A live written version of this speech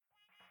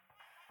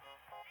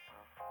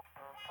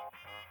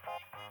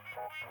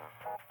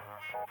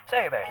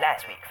Sorry about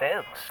last week,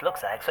 folks.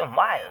 Looks like some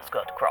wires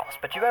got crossed,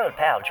 but your old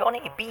pal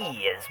Johnny B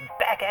is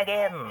back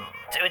again.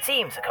 So it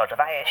seems the cult of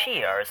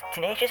Ayashir are as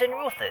tenacious and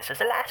ruthless as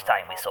the last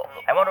time we saw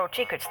them. I wonder what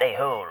secrets they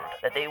hold,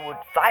 that they would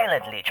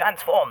violently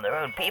transform their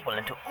own people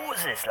into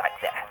oozes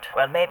like that.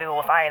 Well, maybe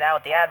we'll find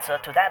out the answer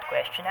to that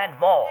question and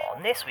more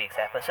on this week's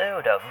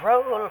episode of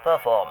Roll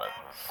Performance.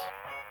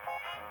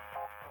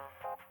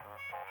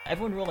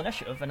 Everyone roll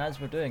initiative, and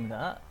as we're doing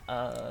that,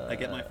 I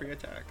get my free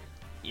attack.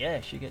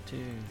 yes, you get to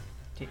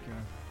take your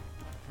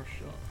first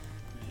shot.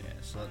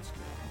 Yes, let's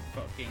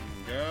fucking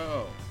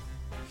go.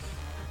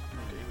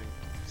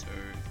 So,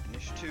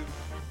 initiative.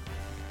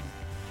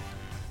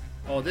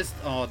 Oh,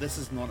 this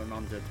is not an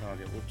undead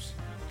target. Whoops.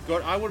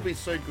 God, I would be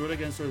so good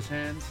against those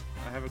hands.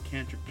 I have a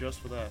cantrip just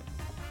for that.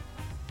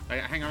 Hey,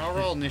 hang on, I'll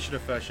roll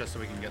initiative first just so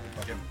we can get the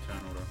fucking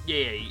turn order.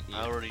 Yeah.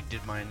 I already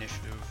did my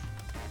initiative.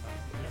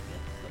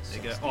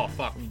 There you go. Oh,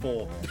 fuck,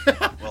 4.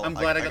 Well, I'm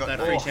glad I got that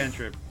free 4.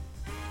 cantrip.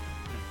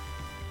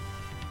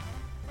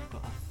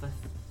 Got a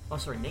fifth. Oh,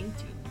 sorry, 19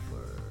 for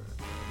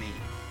Me.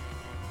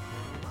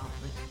 wow,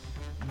 nice.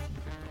 19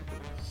 for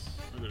Douglas.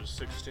 And there's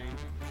 16. And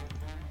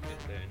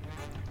then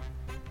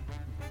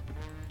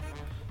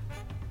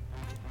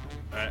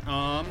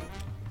Alright,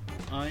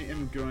 I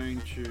am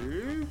going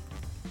to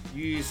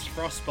use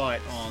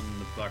Frostbite on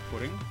the Black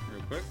Pudding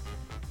real quick.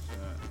 So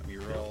let me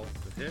roll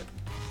to hit.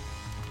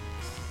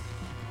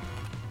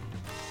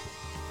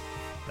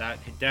 That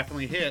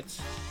definitely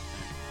hits.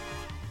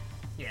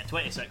 Yeah,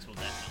 26 will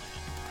definitely.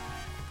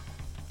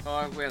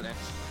 oh, well then.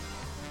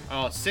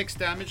 Oh, 6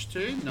 damage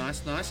too.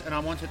 Nice, nice. And I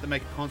want it to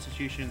make a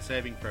Constitution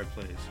saving throw,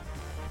 please.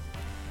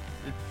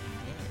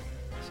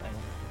 So I will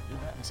do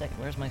that in a second.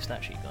 Where's my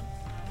stat sheet gone?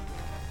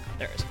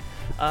 There it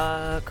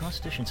is.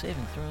 Constitution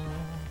saving throw.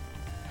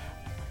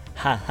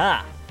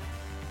 Haha.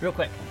 Real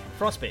quick,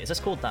 frostbite. Is this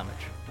cold damage?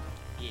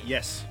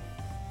 Yes.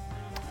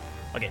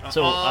 Okay,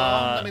 so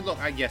let me look.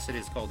 I guess it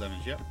is cold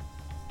damage. Yep.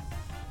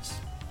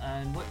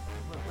 and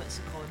what's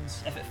the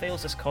cons? If it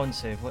fails this con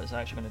save, what is it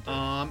actually going to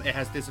do? It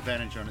has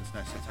disadvantage on its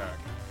next attack.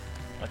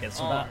 Okay,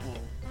 so Oh. that will.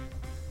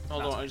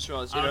 Hold on, I just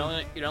realised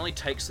it only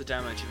takes the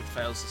damage if it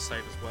fails to save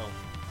as well.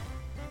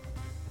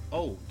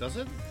 Oh, does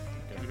it?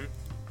 When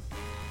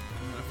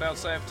a failed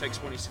save takes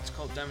 26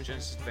 cold damage and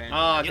it's disadvantage.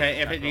 Oh, okay.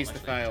 Yep. If it needs to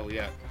fail,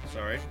 yeah.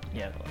 Sorry.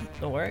 Yeah,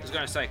 no I worries. was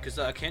going to say, because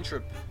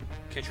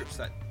cantrips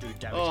that do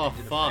damage Oh,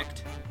 and fuck.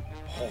 effect.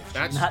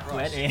 That's Nat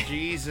Christ. 20.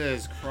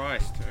 Jesus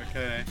Christ.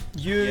 Okay.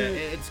 You. Yeah,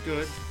 it's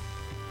good.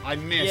 I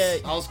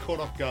missed. Yeah. I was caught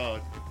off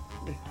guard.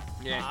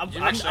 Yeah, I'm- you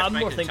didn't actually have I'm to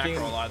make more an attack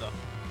thinking- roll either.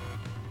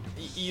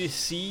 You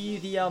see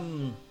the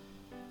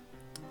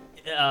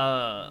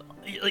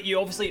like you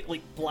obviously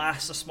like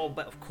blast a small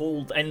bit of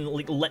cold and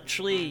like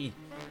literally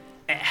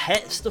it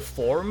hits the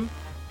form,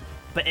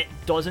 but it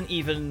doesn't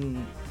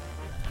even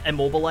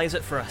immobilize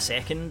it for a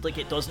second. Like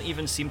it doesn't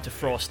even seem to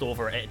frost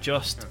over. It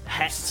just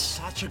hits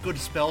Such a good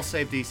spell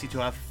save DC to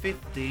have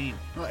 15.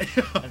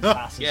 and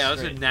passes. Yeah, it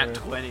was a straight nat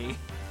through. 20.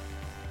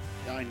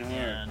 I know.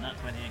 Yeah, nat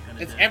 20 ain't gonna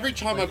It's do every it.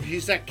 time I've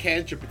used that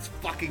cantrip, it's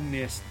fucking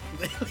missed.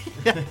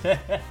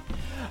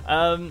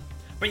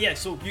 But yeah,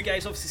 so you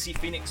guys obviously see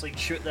Phoenix like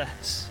shoot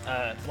this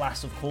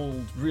blast of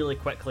cold really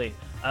quickly.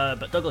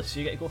 But Douglas,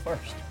 you get to go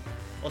first.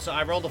 Also,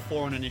 I rolled a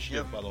 4 on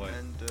initiative, by the way.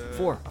 And,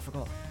 4, I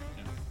forgot.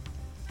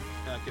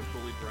 Get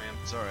bullied Bram.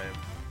 Sorry.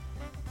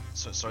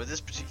 So this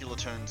particular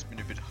turn's been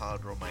a bit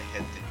harder on my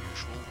head than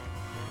usual.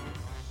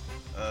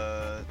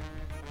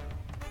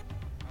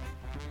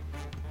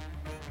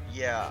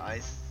 Yeah, I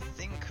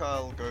think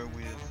I'll go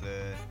with,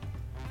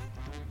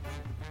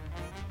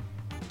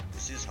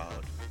 this is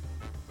hard.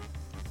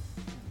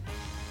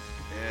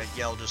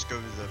 Yeah, I'll just go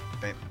with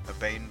a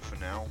Bane for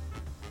now.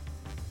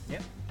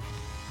 Yep.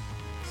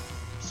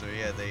 So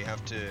yeah, they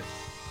have to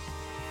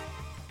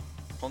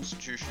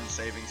Constitution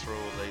saving throw,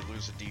 or they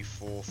lose a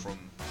D4 from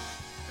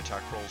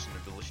attack rolls and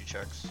ability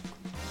checks.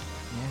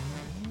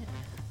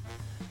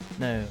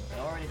 No, I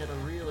already did a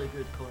really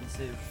good con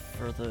save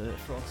for the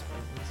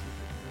frostbite. Let's see if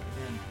we can do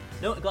it again.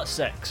 No, it got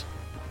 6.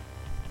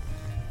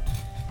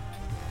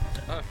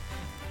 Oh.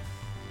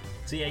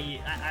 So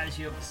yeah, as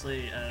you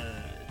obviously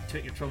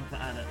toot your trumpet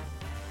at it,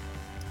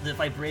 the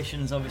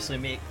vibrations obviously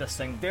make this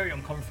thing very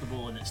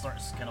uncomfortable, and it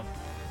starts kind of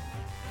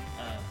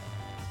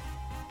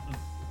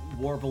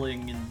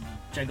warbling and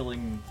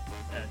jiggling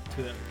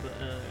to it, but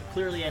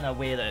clearly in a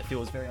way that it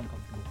feels very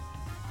uncomfortable.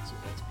 So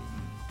that's been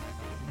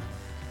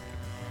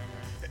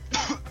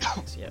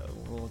so yeah,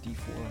 we'll roll a d4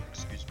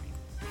 Excuse me.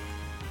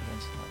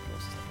 against that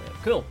plus stuff like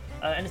that. Cool.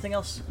 Anything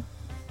else?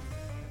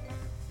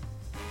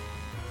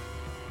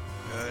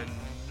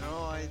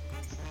 No,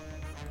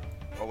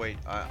 oh wait,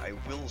 I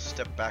will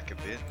step back a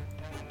bit.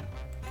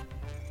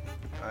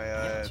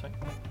 Yeah, that's fine.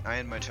 I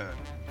end my turn.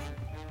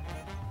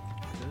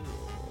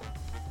 Cool.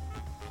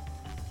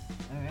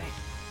 Alright.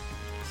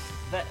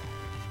 Vet.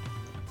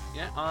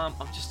 Yeah, I'm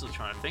just still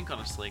trying to think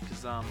honestly,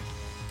 because I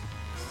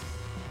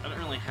don't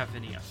really have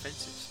any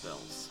offensive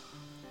spells,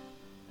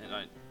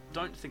 and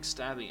don't think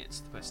stabbing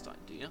it's the best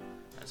idea,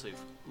 as we've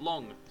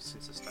long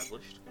since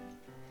established.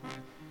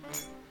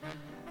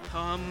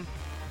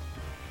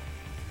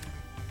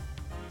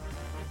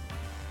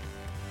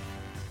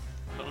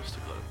 Honest to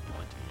God, I have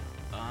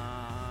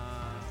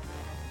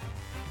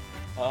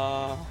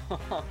no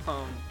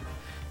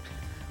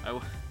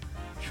idea.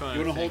 Trying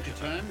You to want to hold think. your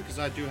turn? Because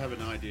I do have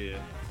an idea.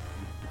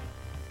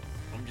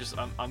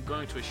 I'm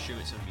going to assume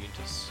it's immune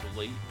to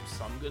sleep,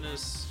 so I'm gonna.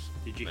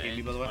 Did you hear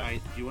me, spend by the way?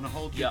 my- Do you want to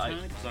hold Yeah, your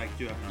turn? Because I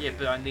do have an Yeah, idea.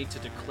 but I need to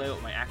declare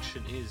what my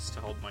action is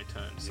to hold my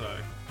turn, so. I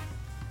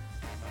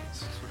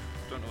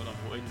don't know what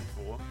I'm waiting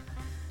for.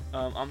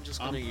 I'm just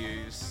gonna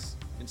use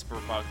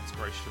Bardic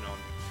Inspiration on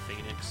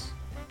Phoenix.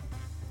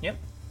 Yep.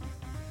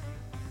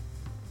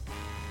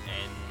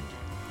 And.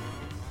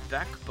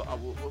 Back, but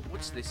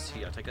what's this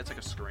here? I take that's like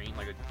a screen,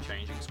 like a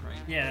changing screen.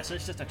 Yeah, so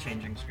it's just a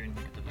changing screen.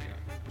 I'm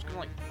just gonna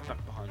like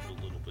back behind it a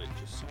little bit,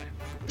 just so.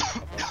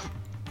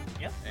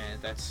 Yep.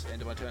 And that's the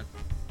end of my turn.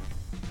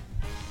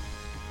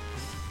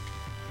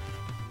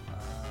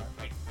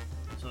 Right.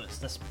 So it's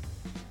this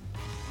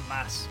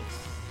massive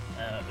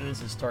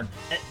ooze's turn.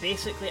 It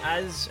basically,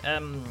 as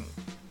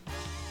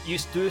you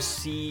do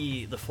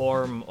see the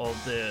form of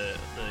the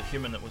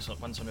human that was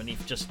once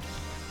underneath just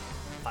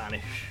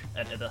vanish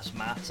into this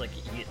mass. Like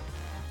he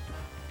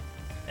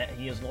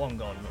is long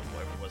gone, or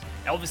whatever it was.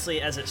 Obviously,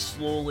 as it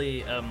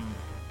slowly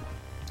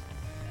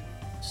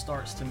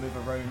starts to move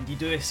around, you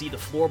do see the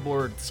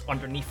floorboards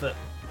underneath it,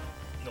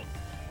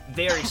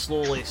 very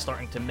slowly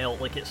starting to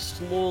melt. Like it's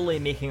slowly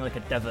making like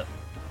a divot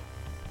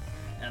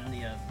in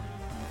the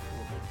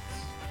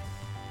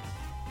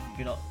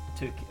floorboards.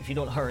 If you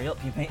don't hurry up,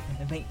 you might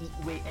wait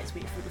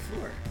for the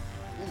floor.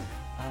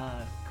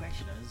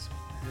 Question is,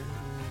 who is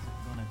it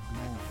gonna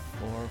go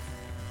for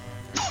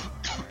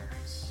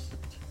first?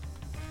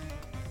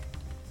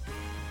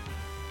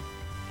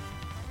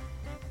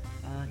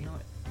 You know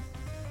what?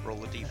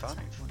 Roll a d5.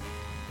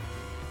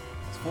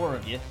 It's 4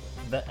 of you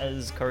that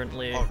is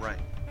currently Oh, right.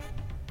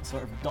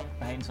 sort of ducked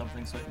behind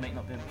something, so it might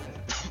not be able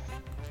to.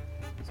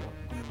 So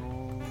I'm gonna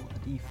roll a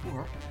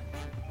d4.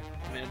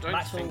 I mean, I don't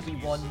Maxwell think will be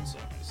it one. uses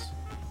those.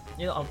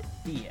 You know, I'll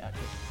d8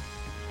 actually.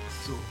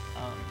 So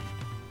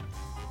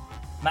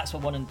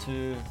Maxwell 1 and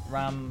 2,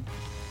 Ram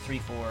 3,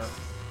 4,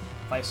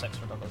 5, 6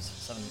 for Douglas,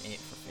 7, 8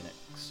 for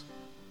Phoenix.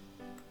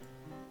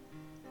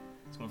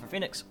 It's going for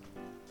Phoenix.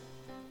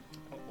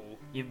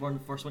 You were the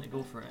first one to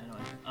go for it anyway.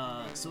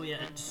 So yeah,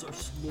 it sort of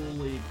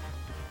slowly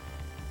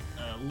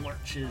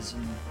lurches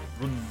and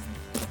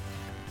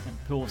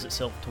pulls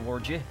itself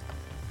towards you,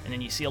 and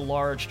then you see a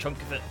large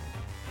chunk of it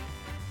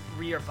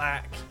rear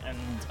back and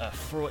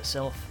throw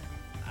itself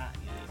at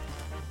you.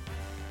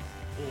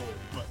 Oh,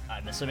 but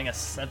I'm assuming a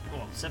 7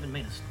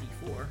 minus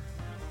d4.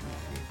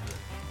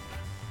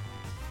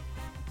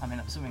 I mean,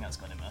 I'm assuming that's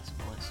going to miss,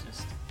 but let's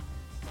just...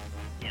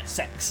 Yeah,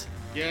 6.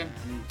 Yeah,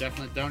 you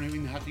definitely don't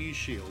even have to use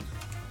shield.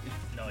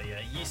 No, yeah,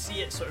 you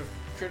see it sort of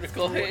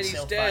Critical throw hit, he's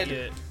itself dead. at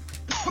you.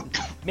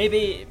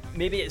 maybe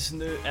it's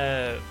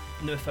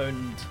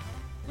newfound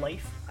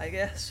life, I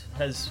guess,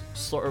 has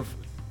sort of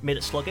made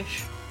it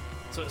sluggish.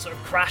 So it sort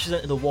of crashes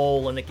into the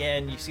wall, and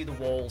again you see the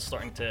wall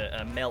starting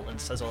to melt and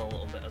sizzle a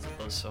little bit as it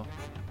does so.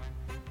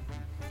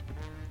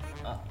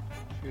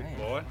 Good Right.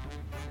 boy.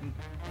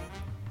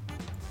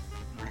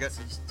 We got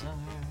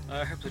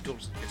I hope the door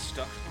doesn't get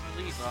stuck when I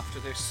leave after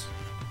this.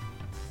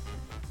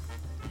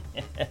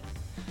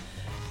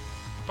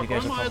 You Why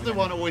guys am are I probably the gonna-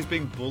 one always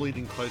being bullied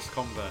in close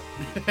combat?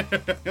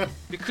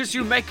 Because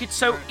you make it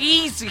so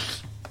easy!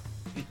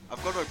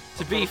 I've got a.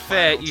 To be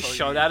fair, you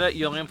shot at it,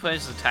 your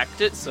impulse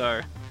attacked it,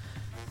 so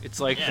it's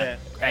like Yeah.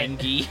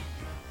 angry.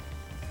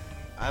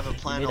 I have a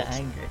plan. made I'll, it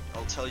angry.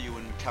 I'll tell you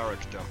in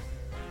character.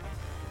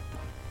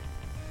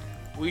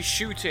 We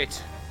shoot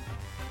it.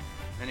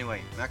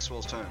 Anyway,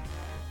 Maxwell's turn.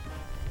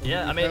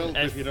 Yeah, I mean, Help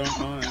if you don't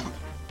mind.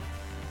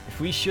 if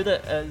we shoot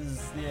it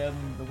as the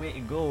way to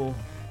go,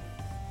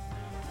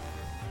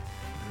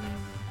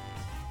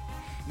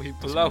 We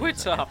blow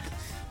it up.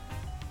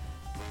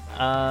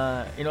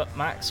 you know,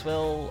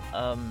 Maxwell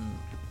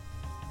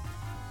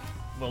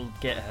will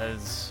get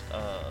his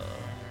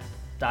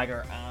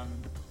dagger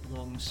and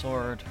long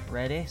sword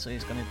ready, so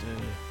he's gonna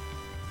do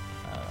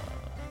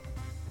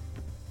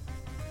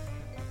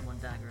one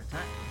dagger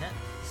attack.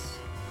 Hits.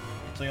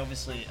 So he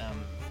obviously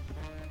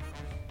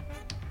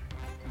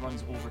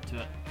runs over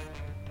to it,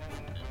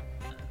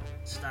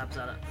 stabs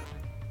at it,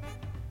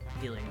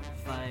 dealing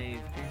 5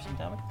 piercing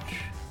damage.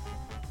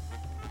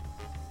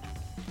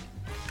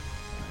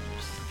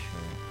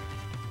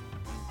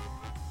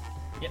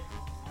 Yep,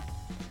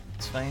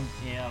 it's fine.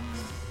 He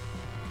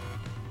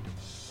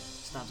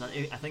stabs at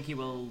it. I think he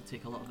will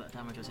take a little bit of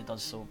damage as he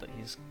does so, but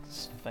he's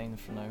fine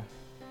for now.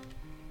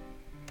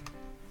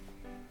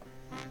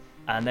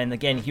 And then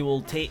again, he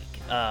will take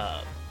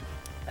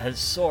his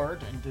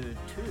sword and do 2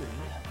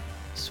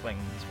 swings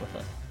with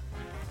it.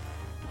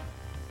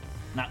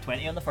 Nat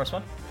 20 on the first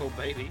one. Oh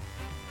baby.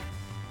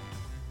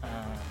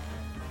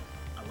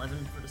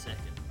 11 for the second.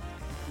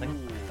 I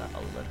think that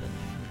 11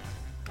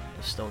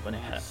 is still going to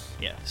hit.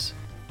 Yes.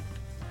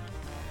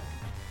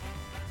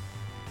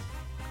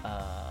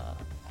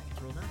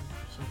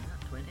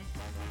 20.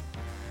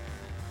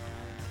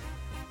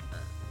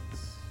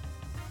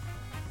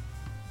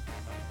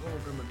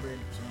 Over my brain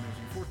for some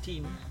reason.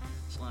 14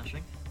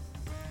 slashing.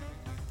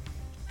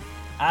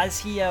 As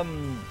he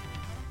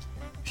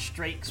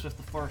strikes with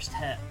the first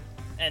hit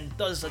and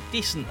does a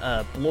decent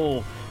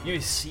blow,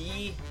 you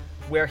see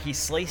where he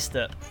sliced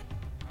it.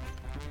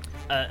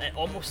 It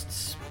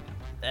almost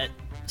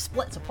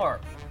splits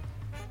apart.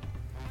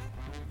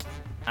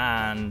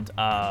 And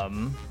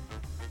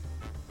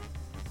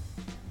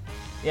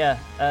yeah,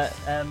 a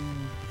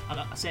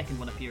second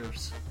one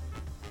appears.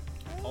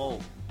 Oh,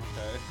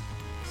 okay.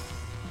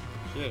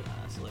 Shit.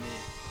 So let me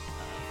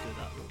do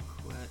that real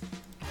quick.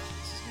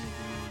 This is going to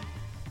be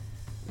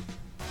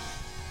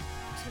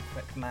just a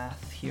quick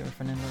math here, if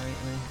I remember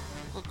rightly.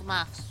 Look,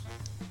 maths.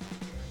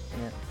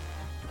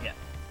 Yeah.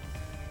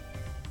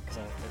 Because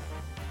I have to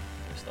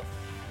do stuff.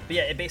 But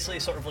yeah, it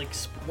basically sort of like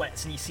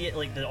splits, and you see it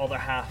like the other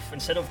half,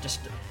 instead of just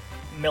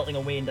melting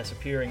away and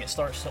disappearing, it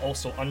starts to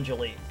also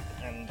undulate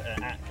and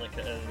act like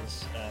it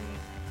is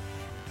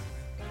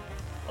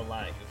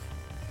alive.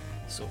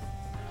 So, I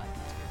need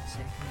to get a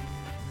second.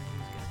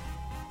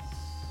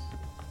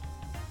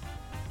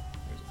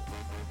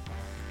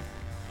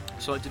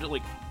 So did it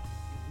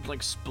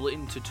like split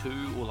into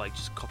two, or like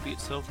just copy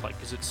itself? Like,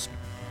 is it?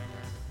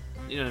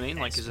 You know what I mean?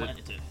 Like, is it?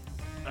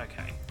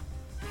 Okay.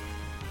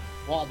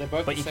 What, they're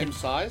both But the you same can-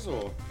 size,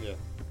 or?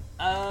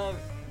 Yeah.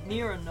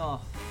 Near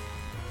enough.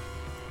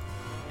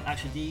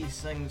 Actually,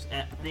 these things,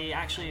 they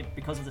actually,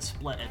 because of the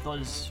split, it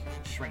does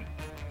shrink.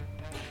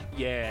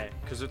 Yeah,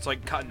 because it's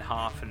like cut in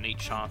half, and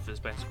each half is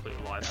basically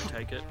alive. I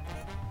take it.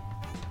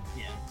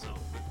 Yeah, so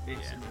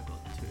basically we've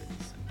got two of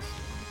these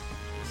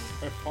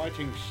things. We're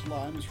fighting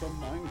slimes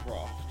from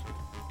Minecraft.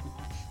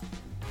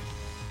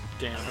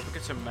 Damn, I hope I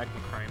get some magma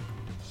cream.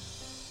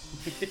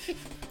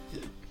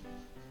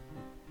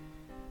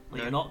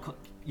 Like,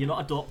 you're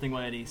not adopting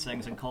one of these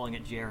things and calling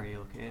it Jerry,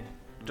 okay?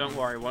 Don't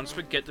worry. Once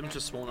we get them to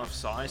small enough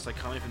size, they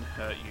can't even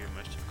hurt you in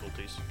most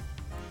difficulties.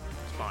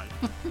 It's fine.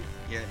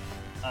 Yeah.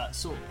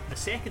 So the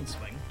second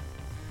swing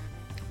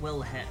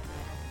will hit.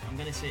 I'm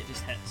gonna say it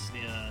just hits the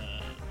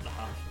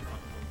half in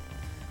front of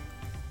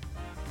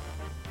them.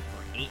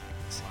 For 8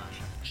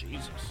 slashing.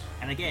 Jesus.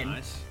 And again,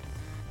 Nice.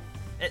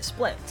 it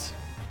splits.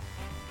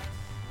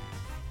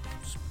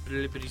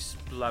 Splippity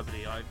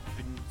splabbity. I've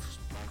been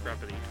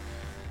grabbity.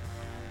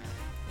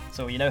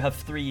 So you now have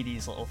 3 of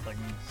these little things.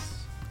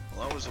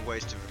 Well, that was a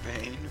waste of a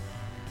pain.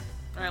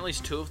 At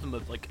least 2 of them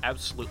are like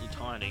absolutely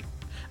tiny.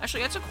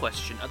 Actually, that's a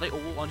question. Are they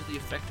all under the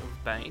effect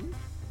of Bane?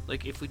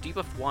 Like, if we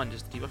debuff one,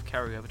 does the debuff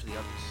carry over to the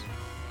others?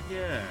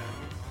 Yeah.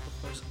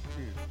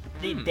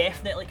 They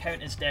definitely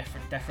count as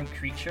different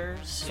creatures.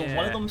 So one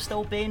of Yeah. them's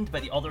still baned,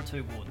 but the other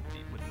 2 wouldn't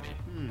be.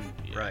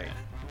 Yeah. Right.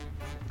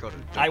 Got it.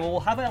 I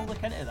will have a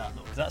look into that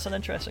though, because that's an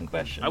interesting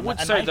question. I would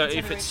And say my though, if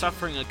consideration- it's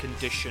suffering a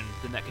condition,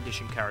 then that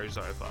condition carries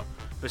over.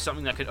 But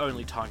something that can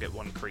only target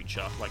one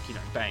creature, like, you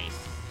know, Bane,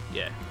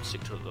 yeah,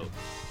 stick to the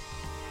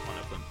one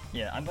of them.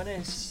 Yeah, I'm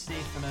gonna say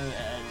for now it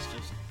is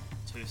just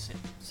 2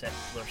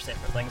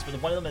 separate things, but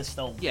one of them is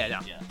still. Yeah, no.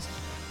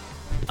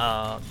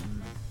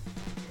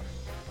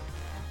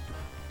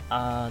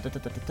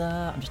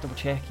 I'm just double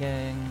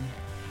checking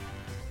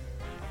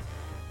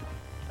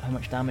how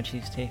much damage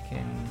he's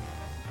taking.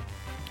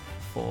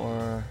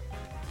 So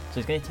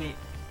he's gonna take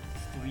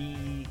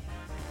 3d8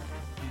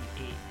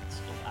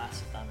 of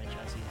acid damage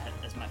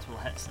as Maxwell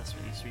hits this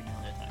with these 3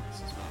 melee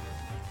attacks as well.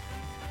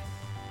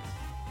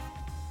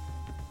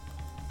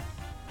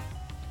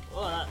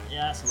 Oh,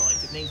 that's a lot. It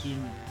took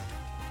 19.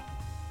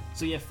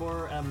 So yeah,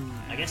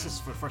 I guess this is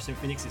for the first time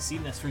Phoenix has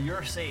seen this. For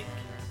your sake,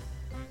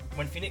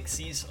 when Phoenix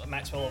sees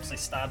Maxwell obviously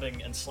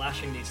stabbing and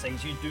slashing these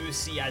things, you do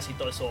see as he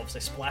does so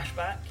obviously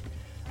splashback,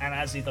 and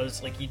as he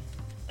does, like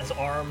his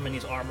arm and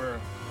his armor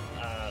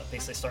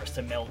basically starts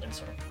to melt and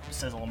sort of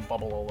sizzle and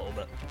bubble a little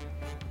bit.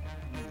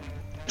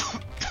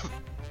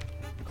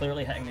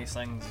 Clearly hitting these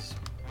things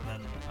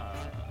within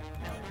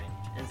melee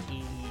range is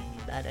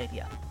a bad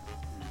idea.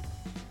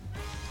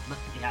 But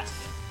he has to.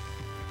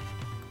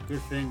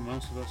 Good thing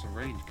most of us are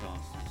range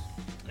casters.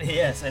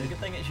 Yes, and the good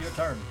thing it's your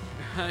turn.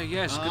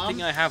 Yes, good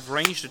thing I have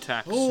ranged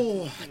attacks.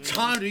 Oh,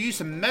 time to use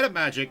some meta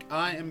magic.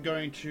 I am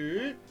going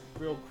to,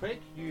 real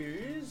quick,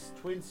 use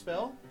Twin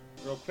Spell.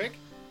 Real quick.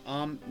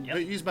 Yep.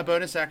 Use my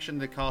bonus action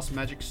to cast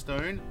Magic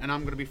Stone, and I'm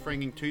going to be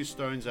flinging 2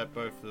 stones at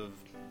both of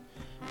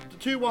the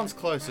 2 ones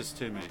closest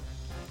to me.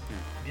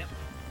 Yep.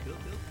 Cool.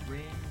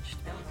 Ranged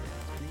element,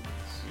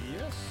 please.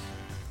 Yes.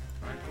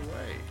 Right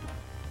away.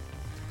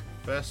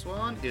 First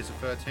one is a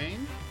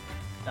 13.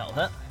 That'll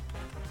hit.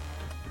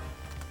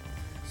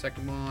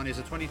 Second one is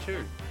a 22.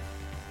 Both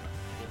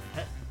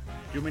hit. Do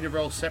you want me to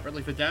roll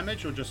separately for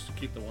damage, or just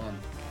keep the one?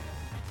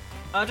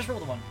 Just roll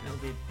the one. It'll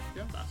be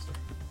Yeah. faster.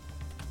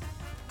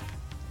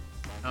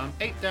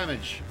 8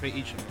 damage for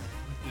each of them.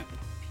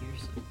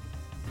 Piercing.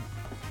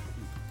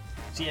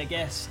 See, I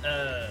guess,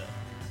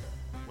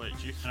 Wait,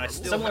 did you And I throw?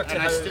 still, Similar ha- to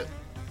and how-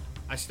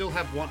 I still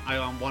have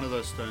one of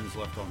those stones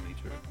left on me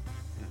too.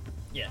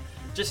 yeah,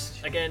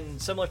 just again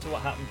similar to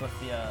what happened with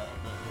the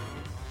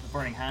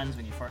Burning Hands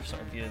when you first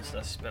sort of use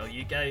this spell.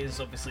 You guys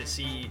obviously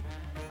see.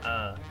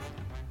 I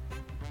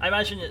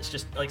imagine it's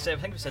just like I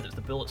think we said it's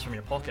the bullets from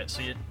your pocket,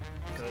 so you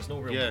because there's no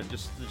real Yeah,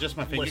 just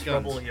my finger list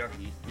guns. rubble here.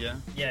 Yeah.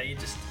 Yeah, you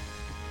just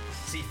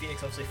see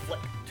Phoenix obviously flick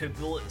 2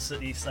 bullets at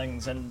these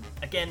things, and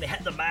again they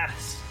hit the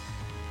mass.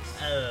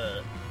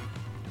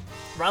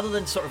 Rather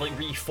than sort of like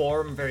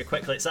reform very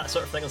quickly, it's that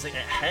sort of thing. It's like it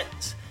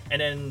hits,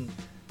 and then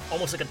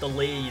almost like a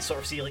delay, you sort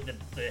of see like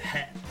the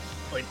hit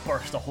like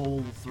burst a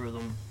hole through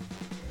them,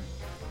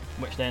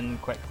 which then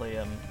quickly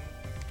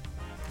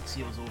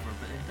seals over.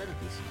 But it did a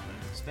decent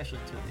amount, especially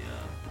to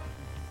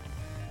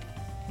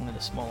one of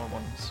the smaller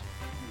ones.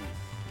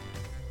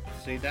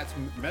 See, that's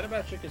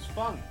Metamagic is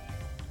fun.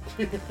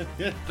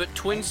 But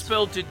Twin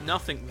Spell did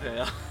nothing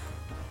there.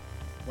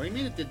 What do you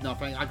mean it did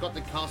nothing? I got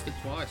to cast it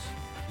twice.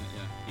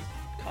 You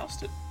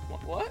cast it?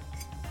 What? Well,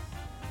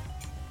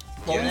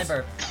 Yes.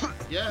 remember,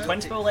 Yeah.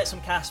 Twin Spell lets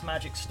him cast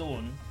Magic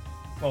Stone.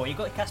 Well, you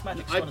got to cast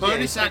Magic I Stone. as well.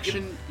 bonus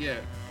action. Yeah.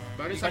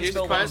 Bonus Twin You action.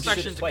 Spell use lets bonus him shoot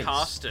action it to twice.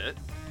 cast it.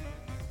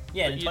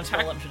 Yeah, but and you Twin Spell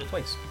attack- let him shoot it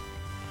twice.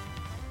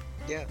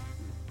 Yeah.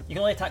 You can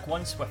only attack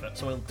once with it,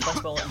 so Twin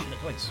Spell let him shoot it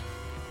twice.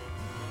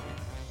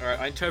 Alright,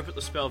 I interpret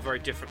the spell very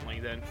differently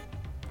then.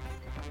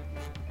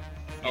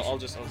 I'll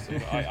say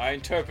that. I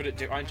interpret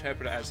it. I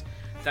interpret it as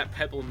that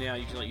pebble. Now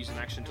you can like use an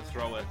action to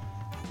throw it,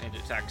 and it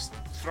attacks.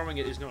 Throwing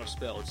it is not a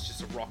spell; it's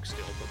just a rock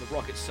still. But the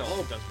rock itself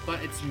Oh, does.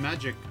 but it's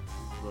magic.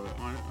 Bro.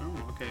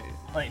 Oh, okay.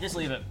 Like, just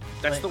leave it.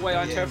 That's Like, the way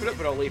I Yeah. interpret it,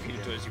 but I'll leave you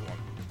to do as you want.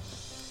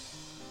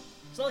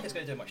 It's not like it's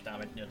going to do much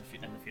damage in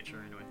the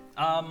future anyway.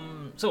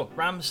 So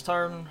Ram's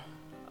turn.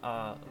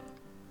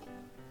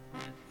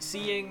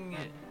 Seeing,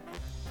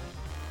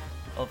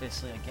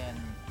 obviously again,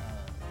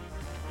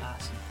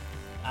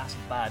 acid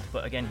bad,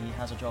 but again he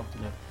has a job to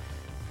do.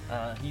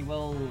 He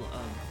will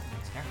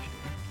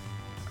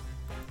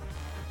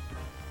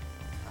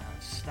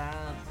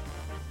stab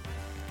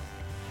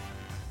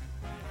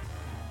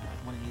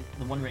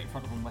the one right in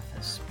front of him with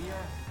his spear.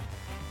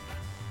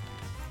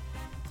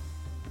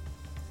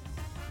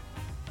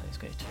 He's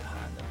got a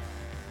two-hander.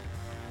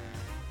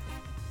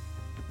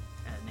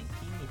 19,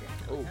 you get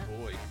Oh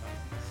boy.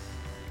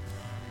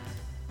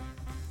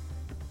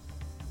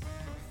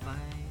 5.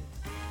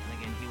 And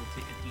again, he will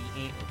take a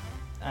d8 of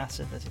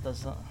acid as he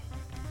does that.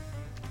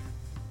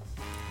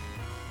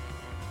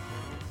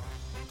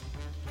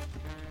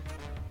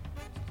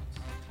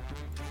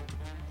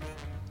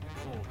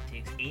 Oh,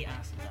 takes 8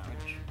 acid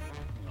damage.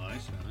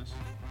 Nice.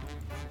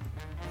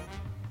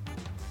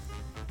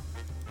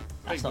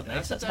 That's not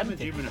nice, that's him damage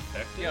taking. even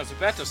effective. Yeah, I was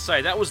about to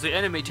say that was the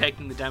enemy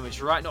taking the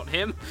damage, right? Not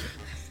him.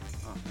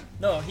 Oh,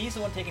 No, he's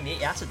the one taking the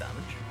 8 acid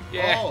damage.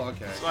 Yeah. Oh,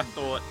 okay. That's what I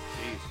thought.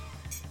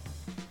 Jeez.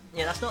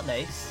 Yeah, that's not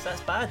nice.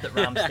 That's bad that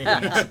Ram's taking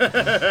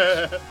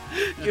acid.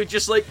 You're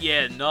just like,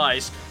 yeah,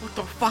 nice. What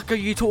the fuck are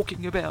you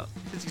talking about?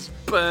 Because he's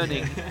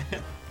burning.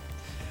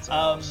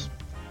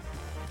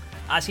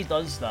 As he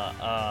does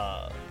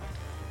that,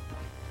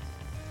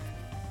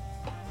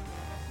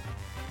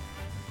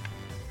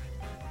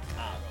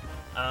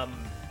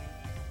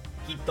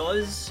 he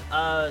does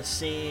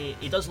say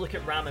he does look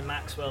at Ram and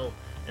Maxwell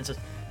and says,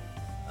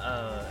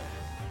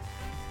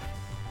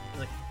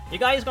 like, "You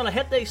guys gonna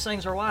hit these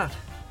things or what?"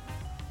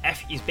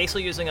 He's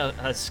basically using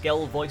a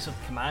skill voice of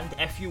command.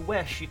 If you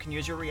wish, you can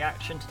use your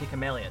reaction to take a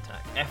melee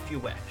attack. If you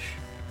wish.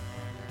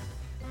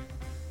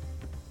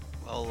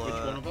 Well, Which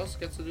one of us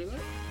gets to do that?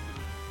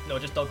 No,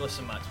 just Douglas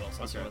and Maxwell.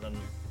 Since Okay. they're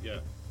within. Yeah.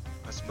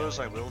 I suppose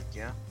I will,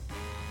 yeah.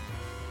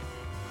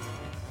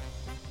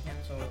 Yeah.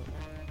 So.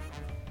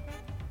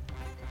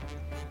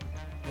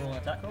 Roll an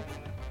attack roll.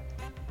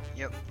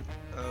 Yep.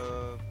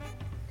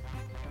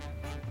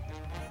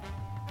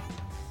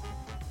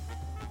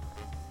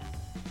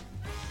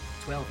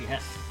 12, you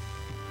hit.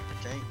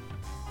 Okay.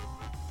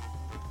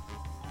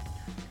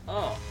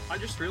 Oh, I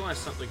just realised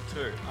something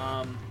too.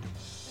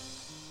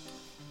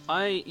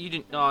 You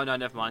didn't. Oh no,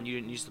 never mind. You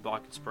didn't use the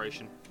Bark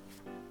Inspiration.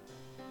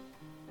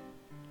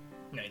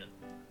 No, you didn't.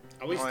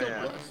 Are we Oh, still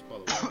yeah. blessed, by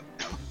the way?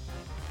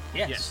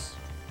 Yes. Yes.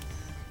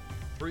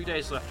 3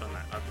 days left on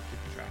that. I've been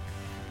keeping track.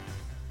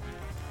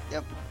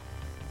 Yep.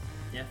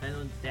 Yeah, if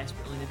anyone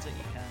desperately needs it,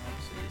 you can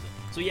obviously use it.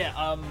 So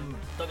yeah,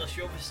 Douglas,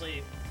 you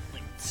obviously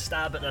like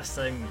stab at this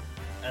thing,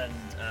 and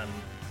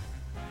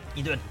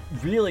you do a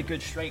really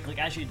good strike. Like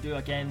as you do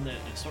again,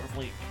 it sort of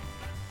like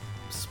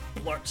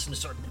splurts and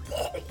sort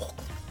of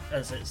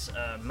as its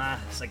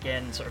mass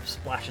again sort of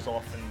splashes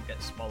off and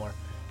gets smaller.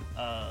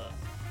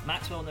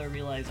 Maxwell, now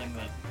realizing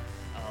that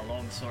a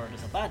long sword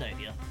is a bad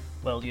idea,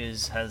 will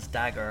use his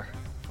dagger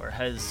for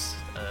his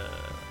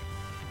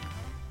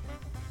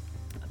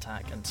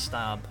attack and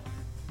stab.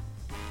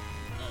 The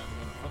one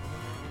in front of him.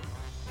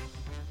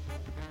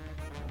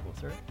 We'll go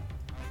through.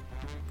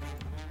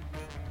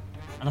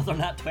 Another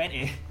nat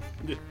 20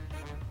 Oh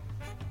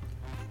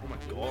my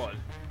god.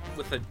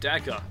 With a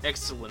dagger.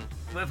 Excellent.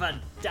 with a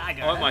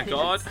dagger. Oh my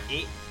god.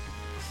 8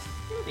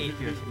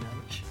 piercing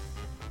damage.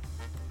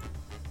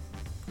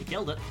 You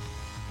killed it.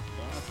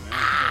 Fuck,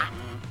 man.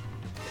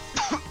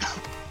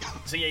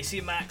 So yeah, you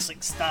see Max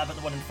like stab at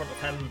the one in front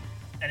of him,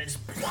 and it just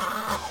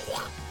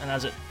and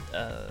as it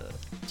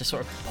just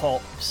sort of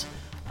pops.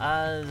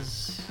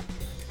 As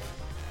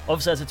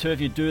obviously, as the two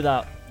of you do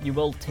that, you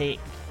will take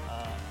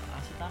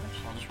acid damage.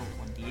 I'll just roll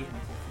 1d8 and both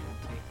of you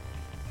will take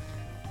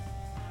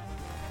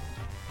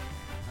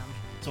damage.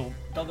 So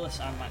Douglas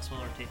and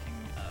Maxwell are taking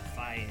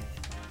 5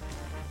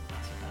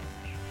 acid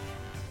damage.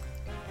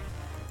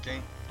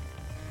 Okay.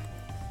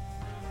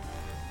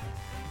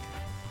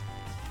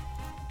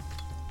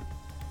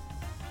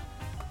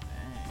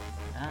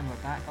 And we're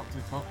back up to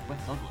the top with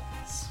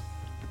Douglas.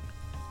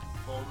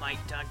 All night,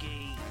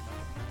 Dougie.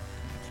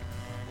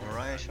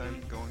 Alright,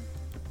 I'm going.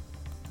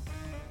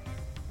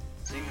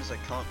 Seeing as I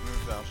can't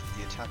move out of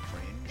the attack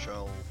range,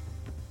 I'll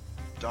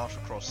dart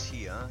across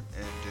here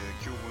and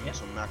cure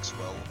wounds on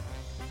Maxwell.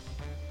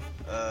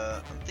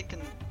 I'm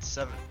thinking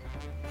 7.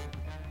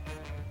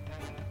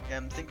 Yeah,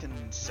 I'm thinking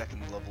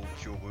 2nd level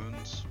cure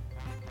wounds.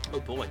 Oh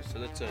boy, so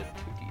that's a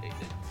 2d8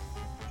 then.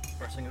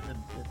 First thing with the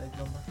big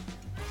number.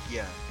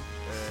 Yeah.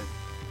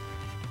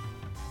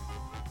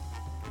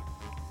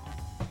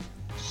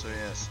 So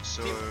yes.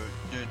 So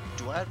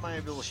do I add my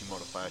ability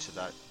modifier to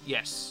that?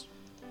 Yes.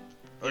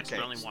 Yes, Okay.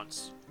 but only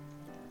once.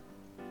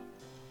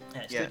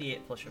 Yeah, it's Yeah. 2d8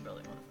 plus your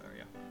ability modifier,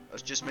 yeah. I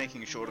was just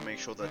making sure to make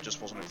sure that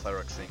just wasn't a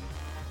cleric thing.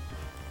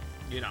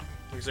 You know,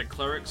 like I said,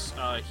 clerics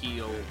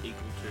heal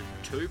equal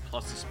to 2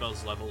 plus the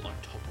spell's level on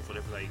top of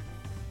whatever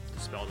the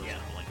spell does. Yeah,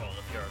 like, well,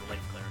 if you're a life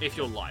cleric. If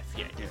your life,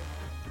 yeah.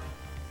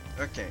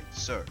 Yeah. Okay,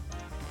 so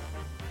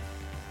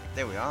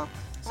there we are.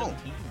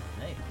 17,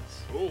 nice.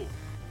 Oh.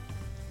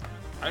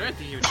 I don't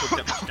think he even took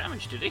that much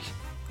damage, did he?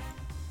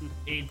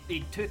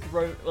 He took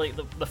around, like,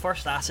 the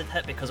first acid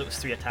hit, because it was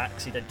 3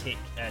 attacks, he did take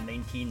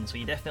 19, so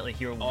he definitely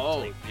healed. Oh,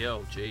 like, yeah,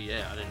 gee,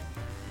 yeah, I didn't.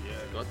 Yeah,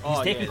 got. he's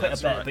Oh, taken yeah, quite a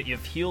that's bit, right. but you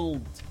have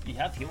healed a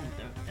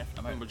definite The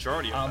amount.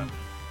 majority of that.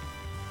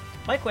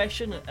 My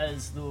question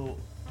is, though,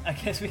 I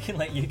guess we can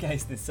let you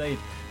guys decide.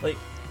 Like,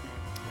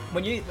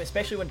 when you,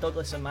 especially when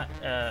Douglas and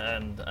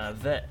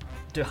Vit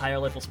do higher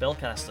level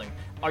spellcasting,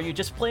 are you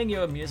just playing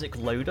your music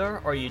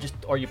louder, or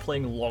are you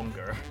playing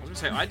longer? I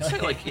was gonna say, I'd say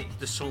like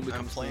the song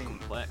becomes more playing-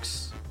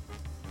 complex.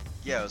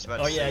 Yeah, I was about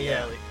Oh to yeah, say,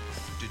 yeah, like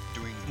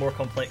doing more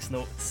complex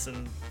notes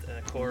and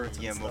chords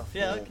and Yeah, stuff. more-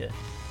 Yeah, more- okay.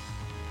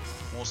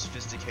 more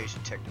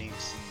sophisticated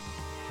techniques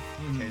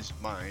in the case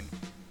of mine.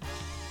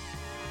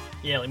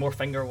 Yeah, like more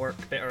finger work,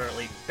 better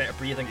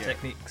breathing Yeah.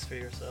 techniques for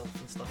yourself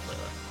and stuff like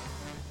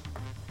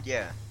that.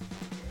 Yeah.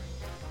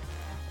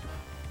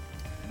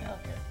 Yeah,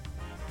 okay.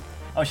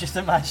 I was just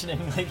imagining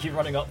like you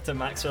running up to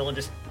Maxwell and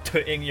just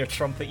tooting your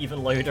trumpet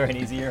even louder in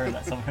his ear, and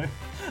that somehow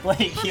like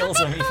heals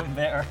him even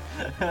better.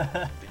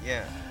 But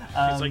yeah.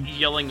 He's like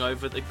yelling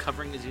over the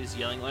covering his ears,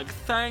 yelling like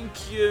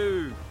 "Thank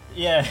you."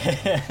 Yeah.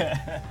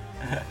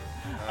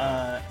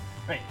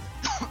 Right.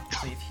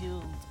 So you've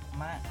healed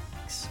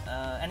Max.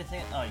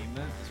 Anything? Oh, you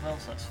moved as well,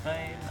 so that's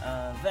fine.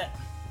 Vit.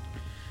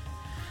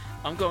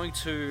 I'm going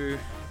to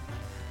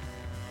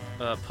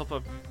pop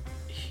up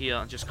here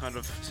and just kind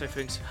of say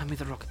things. Hand me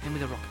the rock. Hand me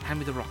the rock. Hand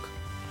me the rock.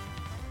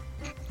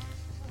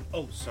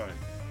 Oh, sorry.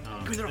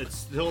 Give me the rock. It's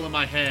still in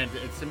my hand.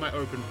 It's in my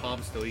open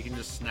palm still. You can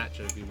just snatch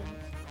it if you want.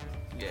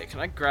 Yeah, can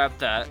I grab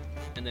that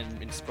and then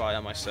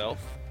inspire myself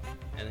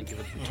and then give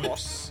it a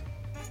toss?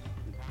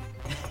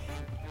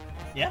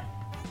 Yeah.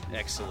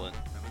 Excellent.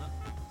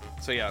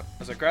 So yeah,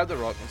 as I grab the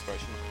rock,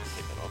 inspiration, I'll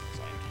take that off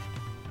because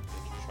I'm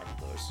keeping track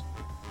of those.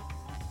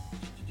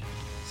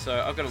 So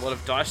I've got a lot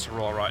of dice to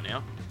roll right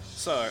now.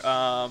 So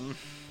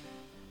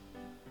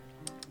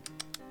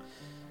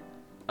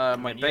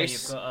my Yeah,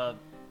 base you've got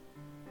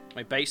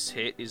my base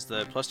hit is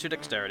the +2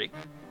 dexterity.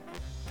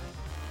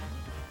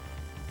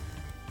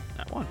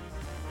 That one.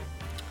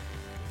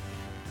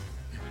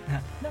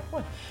 no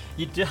one.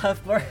 You do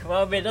have more.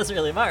 Well, I mean, it doesn't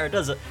really matter,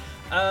 does it?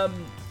 God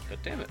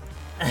damn it.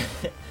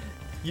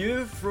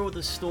 You throw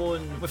the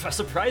stone with a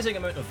surprising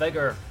amount of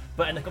vigor,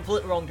 but in the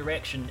complete wrong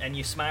direction, and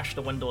you smash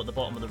the window at the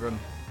bottom of the room.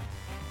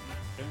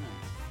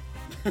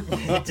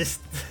 You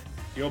just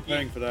You're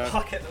paying for that.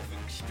 huck it with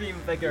extreme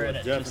vigor, You're and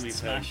it definitely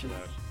just paying for smashes.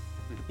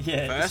 that. Yeah,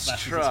 it just First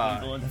smashes try.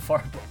 this window in the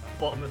far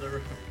bottom of the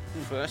room.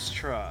 First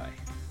try.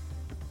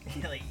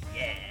 You're like,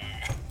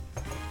 yeah.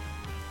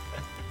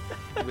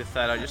 With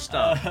that, I just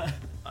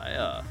I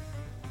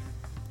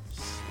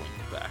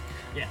slink back.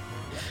 Yeah.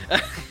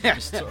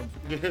 Just sort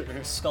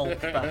of skulk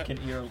back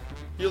into your.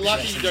 You're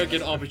lucky you don't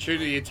get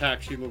opportunity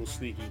attacks, you little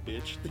sneaky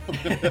bitch.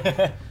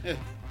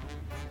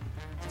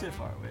 It's too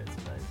far away, it's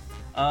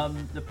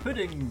fine. The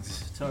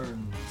pudding's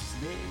turns.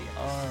 They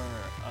are.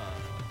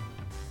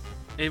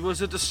 It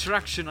was a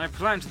distraction. I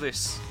planned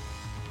this.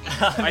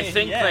 I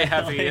think yeah, they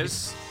have like,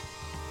 ears.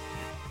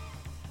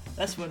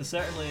 This one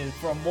certainly,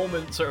 for a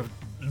moment, sort of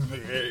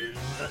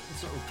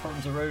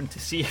turns around to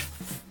see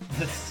if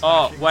this.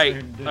 Oh smashing wait.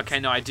 sound is- Okay,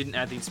 no, I didn't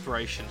add the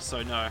inspiration,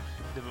 so no.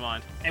 Never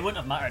mind. It wouldn't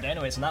have mattered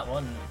anyways, and that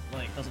one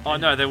like doesn't. Oh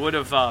do no, anything. there would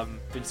have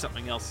been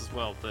something else as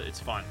well, but it's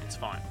fine. It's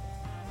fine.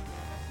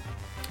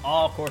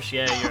 Oh, of course,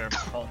 yeah, your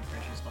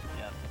concentration stuff.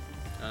 Yeah.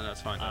 No,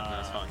 it's fine. No,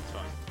 it's fine. It's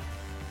fine.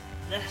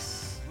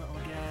 This little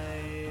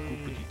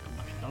guy.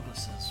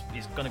 Douglas is.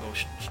 He's gonna go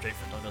straight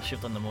for Douglas.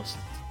 You've done the most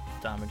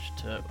damage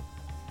to it.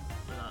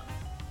 With that.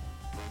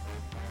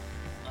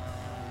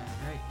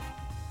 Right.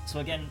 So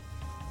again,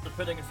 the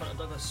pudding in front of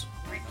Douglas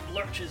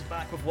lurches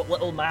back with what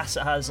little mass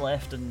it has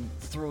left and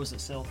throws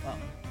itself at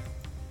him.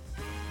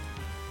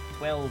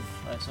 12,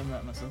 I assume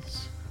that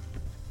misses.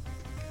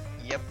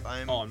 Yep,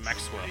 I'm. Oh, and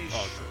Maxwell.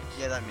 Oh, true.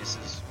 Yeah, that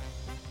misses.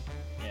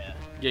 Yeah.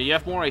 Yeah, you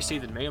have more AC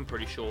than me, I'm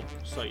pretty sure.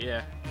 So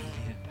yeah.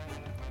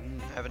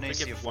 I have an I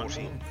AC think of you have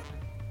 14.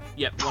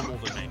 Yep, one more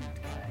than me.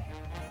 Guy.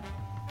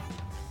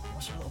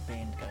 What's your little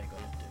band guy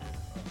gonna do?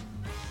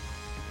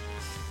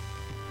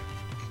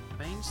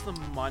 Bane's the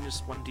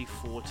minus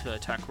 1d4 to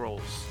attack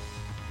rolls.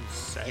 And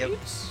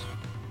saves?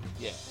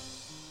 Yeah.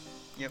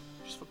 Yep.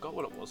 Just forgot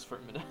what it was for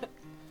a minute.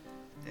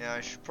 Yeah,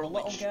 I should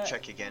probably little guy-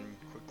 check again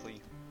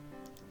quickly.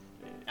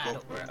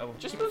 Don't worry, I will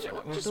Just, keep it.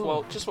 We'll just do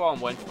while it. just while I'm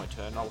waiting for my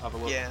turn, I'll have a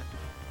look. Yeah.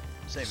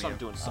 Same So I'm here.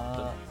 doing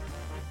something.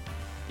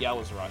 Yeah. I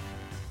was right.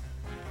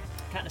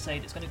 Can't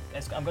decide.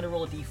 I'm gonna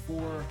roll a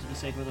d4 to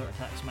decide whether it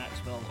attacks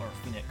Maxwell or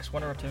Phoenix.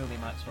 1 or 2 will be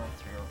Maxwell,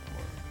 3 or 4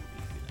 will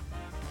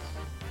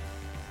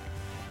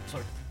be Phoenix. So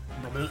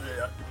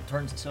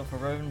turns itself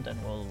around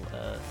and will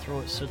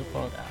throw its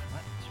pseudopod at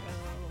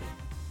Maxwell.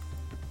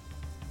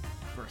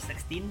 For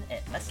 16,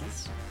 it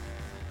misses.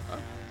 Oh.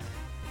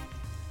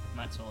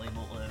 Maxwell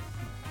able to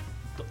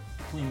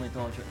cleanly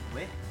dodge it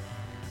away.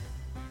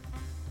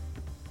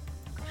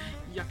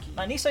 Yucky.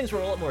 Man, these things were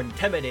a lot more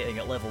intimidating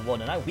at level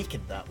 1, and I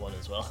weakened that one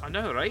as well. I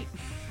know, right?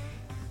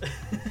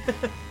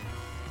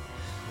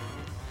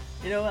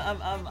 You know,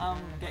 I'm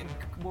getting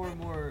more and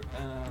more.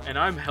 And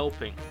I'm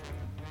helping.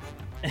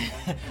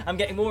 I'm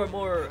getting more and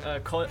more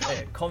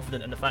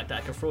confident in the fact that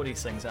I can throw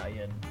these things at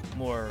you in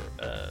more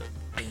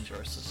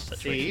dangerous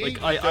situations. See, Like,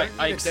 you I don't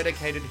need a ex-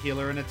 dedicated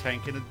healer and a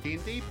tank in a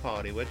D&D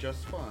party. We're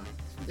just fine.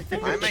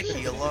 I'm a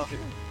healer.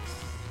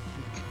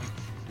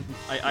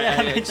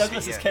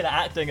 Douglas is yeah. kind of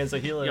acting as a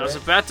healer. Yeah, I was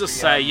right? about to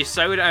say, you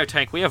say we don't have a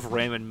tank, we have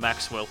Ram and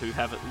Maxwell who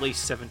have at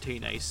least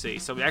 17 AC,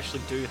 so we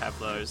actually do have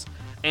those.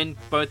 And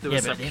both of Yeah,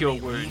 us but have they cure may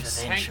leave wounds.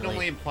 it. Tank Eventually.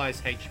 normally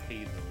implies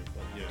HP though,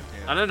 but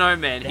yeah. I don't know,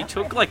 man. He Yeah.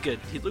 took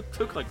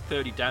took like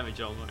 30 damage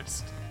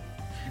almost.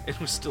 It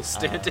was still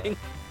standing.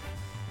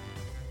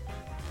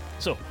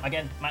 So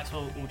again,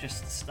 Maxwell will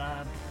just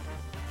stab.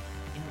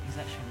 You know, he's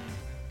actually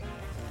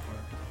over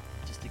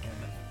just to give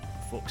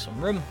folk some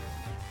room,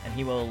 and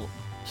he will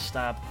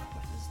stab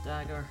with his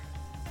dagger.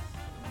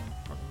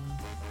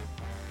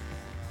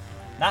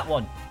 That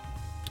one.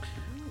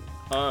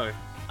 Oh.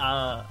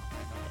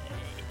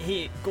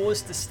 He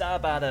goes to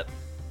stab at it,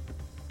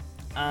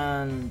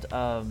 and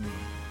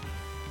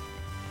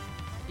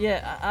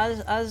yeah,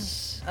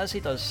 as he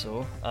does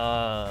so,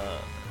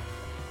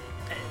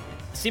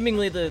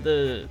 seemingly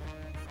the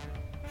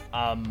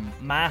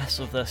mass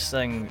of this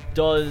thing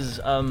does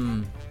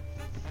oh,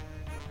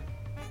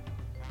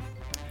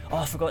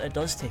 I forgot it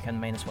does take in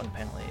 -1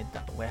 penalty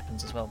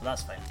weapons as well, but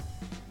that's fine.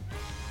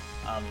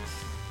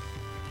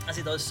 As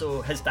he does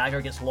so, his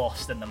dagger gets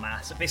lost in the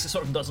mass. It basically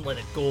sort of doesn't let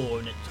it go,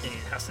 and he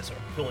has to sort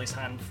of pull his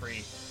hand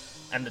free,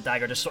 and the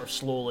dagger just sort of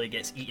slowly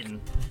gets eaten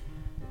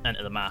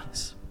into the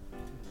mass.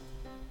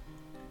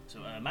 So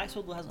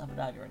Maxwell doesn't have a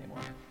dagger anymore.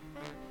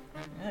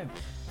 Oh,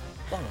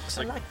 bollocks,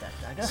 I like that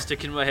dagger.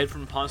 Sticking my head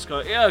from the past, go,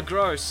 yeah,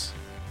 gross.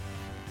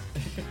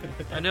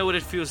 I know what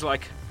it feels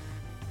like.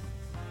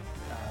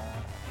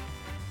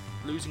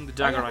 Losing the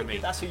dagger, Oh, yeah, I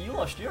mean. That's who you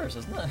lost yours,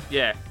 isn't it?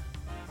 Yeah.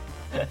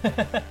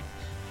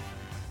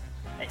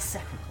 It's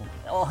cyclical.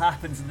 It all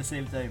happens at the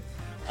same time.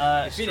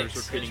 History Phoenix,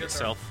 is repeating it's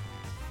your turn. itself.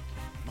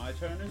 My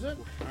turn, is it?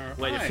 Wait, if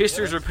Alright,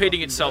 history is let's repeating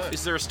fucking itself, do it.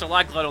 is there a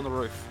stalagmite on the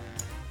roof?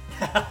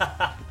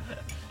 Alright,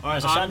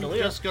 there's a I'm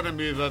chandelier. just gonna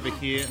move over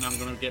here and I'm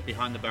gonna get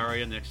behind the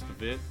barrier next to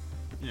Vit.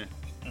 Yeah.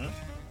 I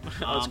was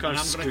kind and of I'm gonna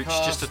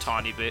scooched just a cast-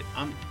 tiny bit.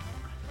 I'm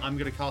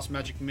gonna cast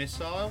Magic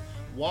Missile.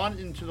 1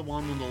 into the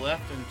one on the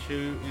left and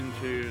 2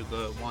 into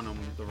the one on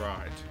the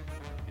right.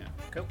 Yeah.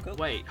 Cool.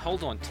 Wait,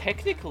 hold on.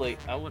 Technically,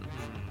 I wouldn't.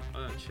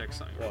 I'm gonna check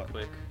something real What?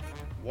 quick.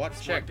 What?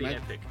 This Check, might be mate.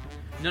 epic.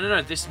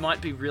 No. This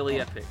might be really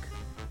epic.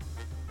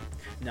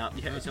 No,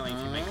 yeah, it's only if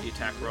you make the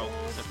attack roll.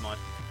 Never mind.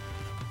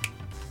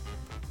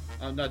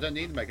 No, I don't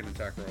need to make an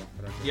attack roll.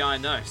 But I can- Yeah, I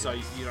know. So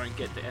you don't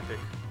get the epic.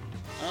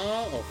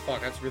 Oh,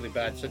 fuck, that's really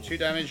bad. So 2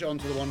 damage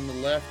onto the one on the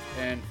left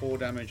and 4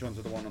 damage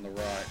onto the one on the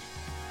right.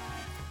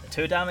 The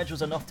 2 damage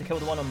was enough to kill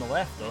the one on the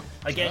left, though.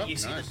 Again, Oh, you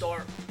see nice. the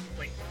dart,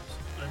 like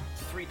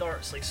the 3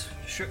 darts, like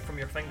shoot from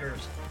your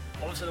fingers.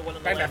 Obviously, the one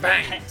on the Bang, left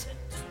bang, bang. hits it.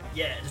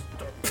 Yeah, it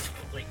just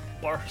like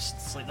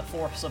bursts. Like the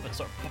force of it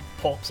sort of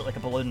pops it like a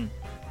balloon.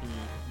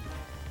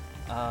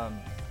 And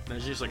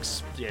it's just like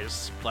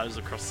just splatters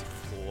across the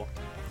floor.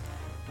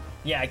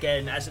 Yeah,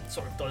 again, as it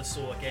sort of does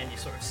so, again, you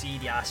sort of see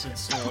the acid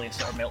slowly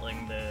sort of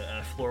melting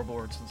the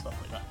floorboards and stuff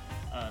like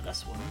that.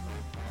 This one,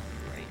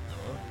 right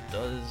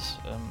though, does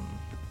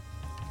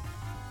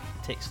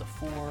takes the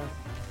 4.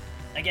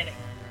 Again, it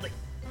like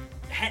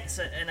hits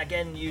it, and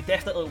again, you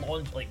definitely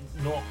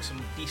knock some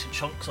decent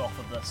chunks off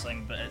of this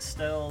thing, but it's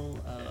still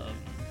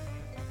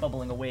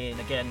bubbling away. And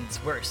again, it's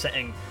where it's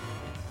sitting.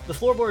 The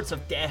floorboards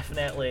have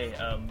definitely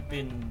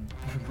been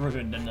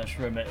ruined in this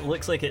room. It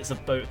looks like it's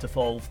about to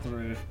fall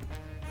through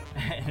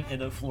into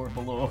the floor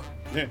below.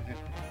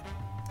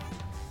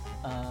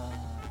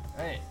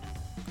 Right.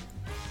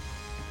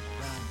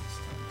 Ram's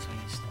turn. So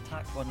he's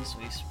attack 1, so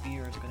his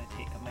spear is going to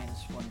take a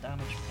 -1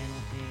 damage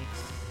penalty.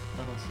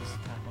 Douglas's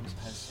attack 1, so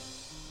his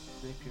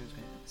rapier is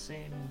going to do the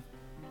same.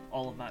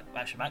 All of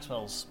actually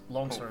Maxwell's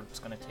longsword is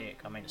going to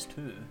take a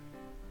 -2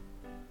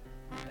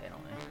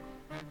 penalty.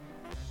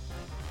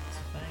 That's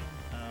fine.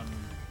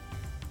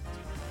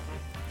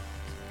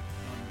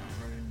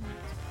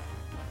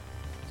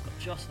 He's got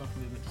just enough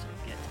movement to sort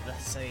of get to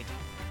this side.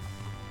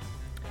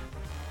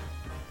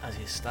 As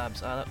he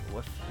stabs at it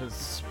with his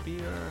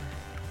spear.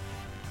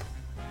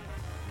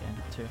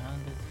 Again,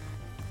 two-handed.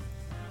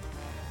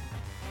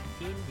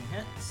 He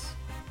hits.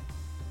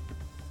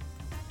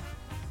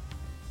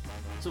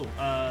 So,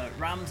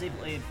 Ram's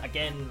able to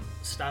again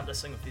stab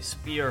this thing with his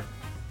spear.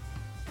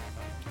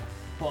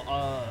 But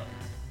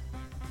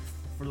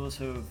for those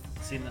who've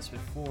seen this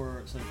before,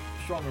 it's a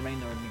strong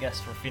reminder, I guess,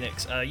 for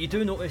Phoenix. You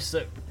do notice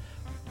that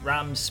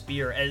Ram's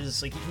spear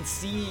is, like, you can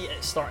see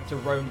it starting to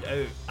round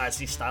out as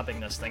he's stabbing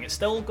this thing. It's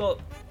still got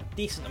a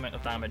decent amount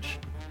of damage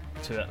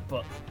to it,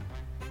 but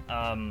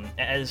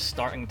it is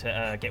starting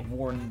to get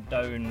worn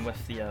down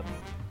with the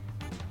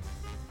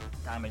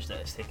damage that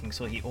it's taking,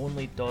 so he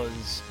only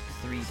does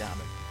 3 damage.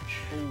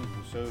 Ooh,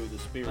 so the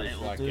spear But is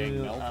it'll like do,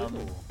 getting melted,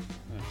 or?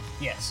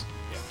 Yes.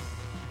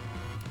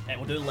 Yeah. It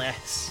will do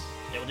less.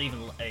 It will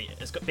even.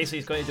 Basically,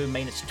 it's going to do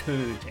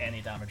 -2 to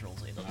any damage rolls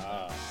that he does.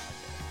 Ah.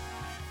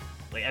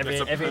 Like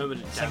That's a every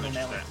permanent single damage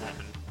melee that attack,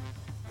 weapon.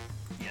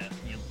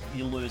 yeah,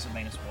 you lose a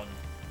 -1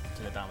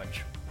 to the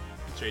damage.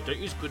 So you don't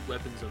use good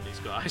weapons on these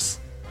guys.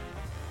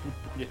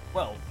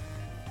 Well,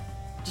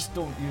 just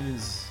don't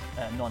use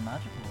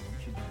non-magical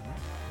ones. You do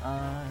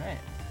right.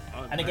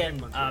 Oh, And again,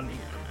 magic ones are weak,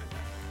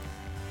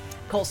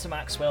 Calls to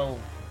Maxwell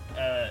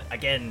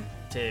again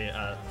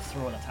to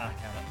throw an attack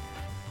at it,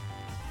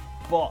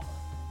 but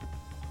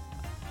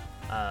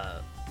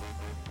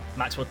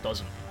Maxwell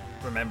doesn't,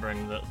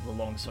 remembering that the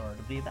longsword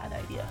would be a bad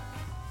idea.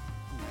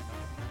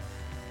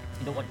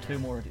 You don't want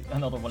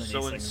another one of these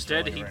So things.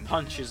 instead, rolling he around.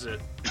 punches it.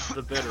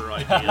 The better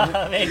idea.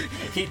 I mean,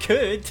 he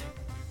could.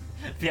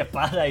 Be a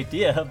bad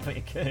idea, but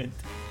he could.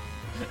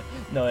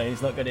 No,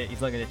 he's not gonna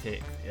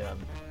take the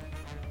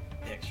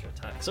extra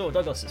attack. So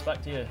Douglas, it's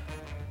back to you.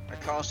 I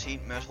cast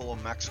heat metal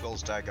on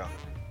Maxwell's dagger.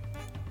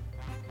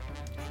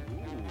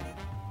 Ooh.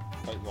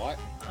 Wait, what?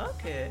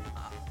 Okay.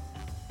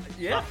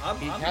 Yeah,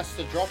 He has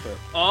to drop it.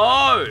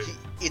 Oh!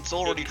 It's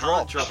already It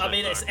can't dropped. drop I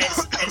mean,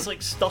 it's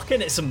like stuck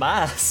in its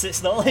mass.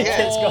 It's not like it's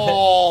got.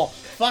 Oh,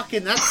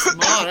 fucking, that's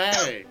smart,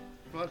 eh?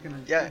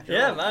 Fucking. Yeah.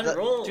 Yeah, man, That-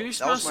 roll. Do you That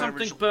smell was my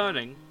something original-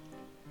 burning?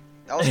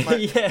 That was my.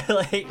 Yeah,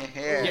 like.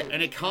 Yeah. Yeah,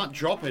 and it can't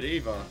drop it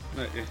either.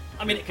 No,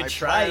 I mean, it could I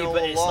try, tried all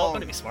but it's not along.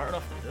 going to be smart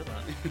enough to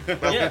do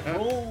that. Yeah,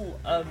 roll.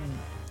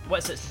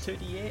 What's it?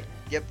 2d8.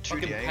 Yep,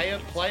 fucking 2d8.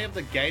 play of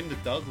the game to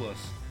Douglas.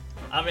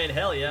 I mean,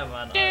 hell yeah,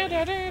 man. Do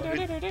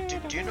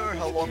you know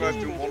how long I've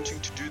been wanting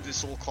to do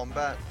this all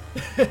combat?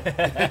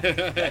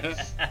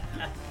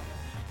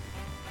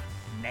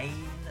 9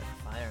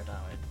 fire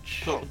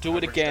damage. So, do it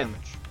Average again.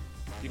 damage.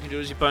 You can do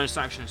it as your bonus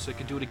action, so you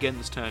can do it again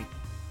this turn.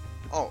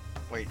 Oh,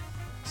 wait.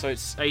 So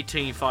it's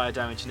 18 fire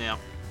damage now.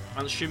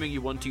 I'm assuming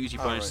you want to use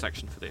your Oh, bonus right.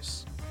 action for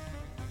this.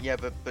 Yeah,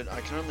 but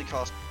I can only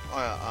cast.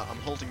 I'm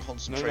holding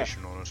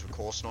concentration on it, of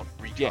course, not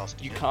Yeah,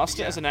 recasting you it. cast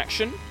it Yeah. as an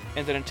action,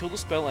 and then until the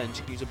spell ends,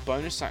 you can use a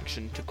bonus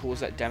action to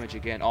cause that damage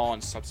again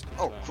on subsequent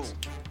Oh, turns. cool.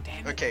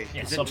 Damn it. Okay.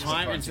 Yeah, Is it subsequent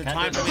time? turns. Is it You can't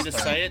time do for me to this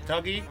turn. say it,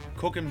 Dougie?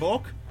 Cook and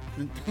book.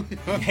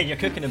 Yeah, you're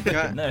cooking and Yeah.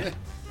 booking now.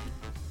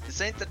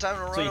 This ain't the time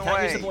to run So you can't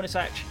away. use the bonus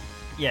action.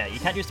 Yeah, you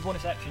can't use the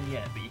bonus action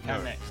yet, but you can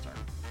No. next turn.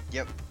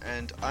 Yep,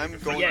 and I'm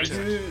going Yeah,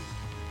 to.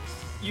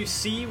 you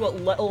see what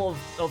little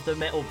of the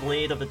metal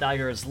blade of the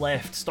dagger is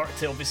left start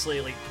to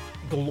obviously like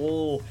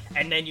glow,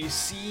 and then you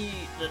see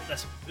that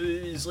this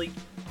ooze, like,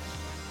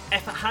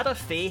 if it had a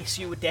face,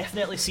 you would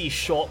definitely see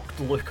shocked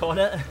look on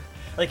it.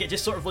 Like it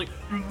just sort of like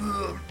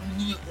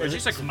It's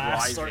just, like,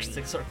 mass starts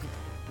writhing. to sort of,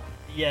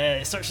 yeah,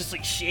 it starts just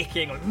like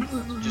shaking, like, Just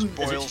as it's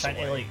boils trying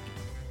to away. like,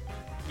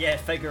 yeah,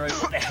 figure out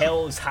what the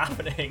hell is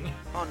happening.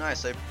 Oh,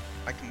 nice. I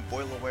can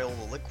boil away all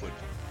the liquid.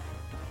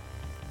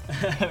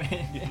 I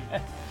mean,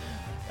 yeah,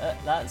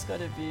 that's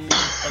going to be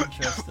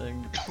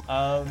interesting.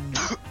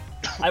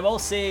 I will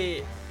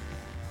say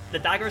the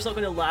dagger's not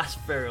going to last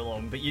very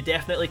long, but you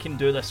definitely can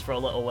do this for a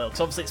little while,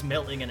 because obviously it's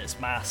melting in its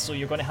mass, so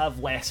you're going to have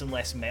less and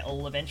less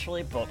metal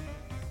eventually, but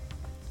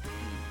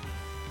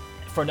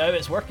for now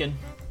it's working.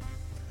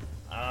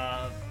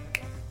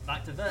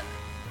 Back to Vit.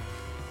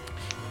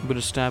 I'm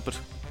gonna stab it.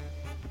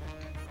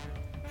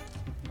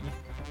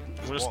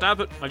 I'm gonna stab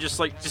it. I just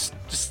like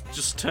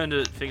just turn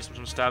to things. I'm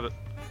gonna stab it.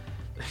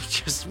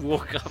 Just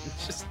walk up. And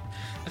just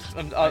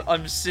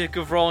I'm sick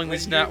of rolling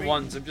these When nat you-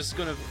 ones. I'm just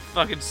gonna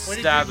fucking When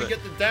stab did you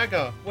it. get the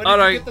dagger? When I did you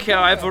don't get the care.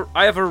 dagger?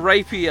 I have a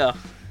rapier.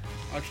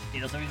 He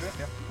doesn't have his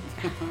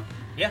rapier.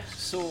 Yeah,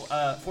 so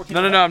 14.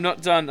 No, I'm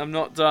not done. I'm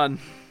not done.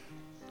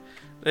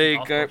 There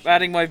you Of go. course you-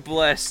 Adding my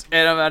bless,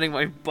 and I'm adding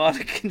my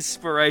bardic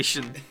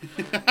inspiration.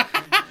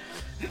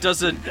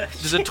 does a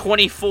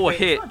 24 Wait,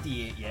 hit? it's not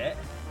D8 yet.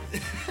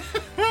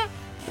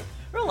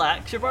 Relax.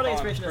 relax. Your bardic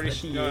I'm inspiration pretty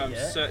isn't a sure, D8 I'm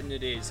yet. certain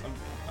it is.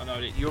 I know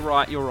it. You're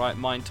right.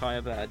 My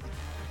entire bad.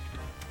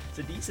 It's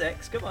a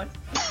D6. Come on.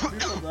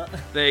 Move on that.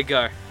 There you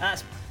go.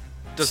 That's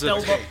Does still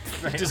a, not.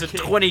 Right, does okay.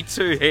 a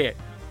 22 hit?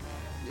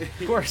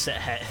 Of course it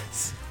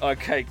hits.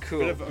 Okay, Bit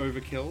cool. of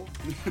overkill.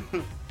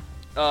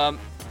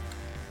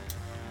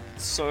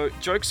 So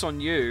joke's on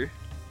you.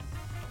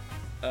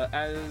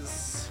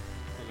 As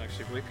well,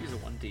 actually, Whippy's a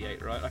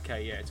 1d8, right?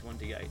 Okay, yeah, it's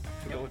 1d8. I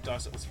forgot what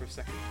dice it was for a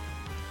second.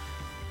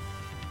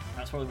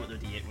 That's probably what the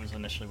D8 was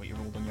initially. What you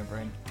rolled on your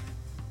brain.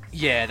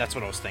 Yeah, that's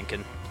what I was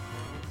thinking.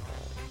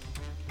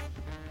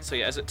 So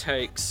yeah, as it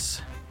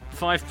takes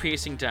 5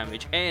 piercing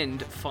damage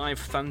and 5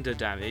 thunder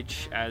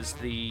damage as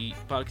the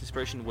Bardic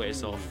Inspiration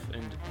wears off,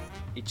 and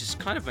it just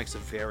kind of makes a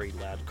very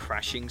loud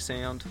crashing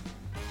sound.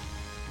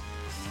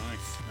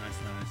 Nice.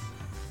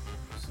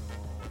 So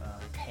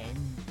 10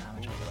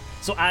 damage.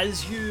 So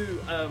as you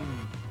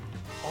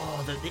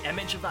the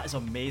image of that is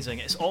amazing.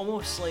 It's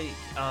almost like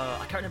I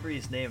can't remember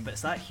his name, but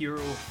it's that hero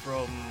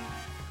from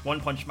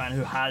One Punch Man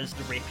who has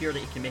the rapier that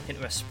he can make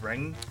into a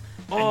spring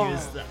and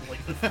use that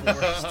like the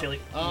force to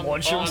like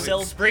launch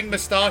himself. Spring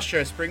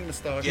Mustachio.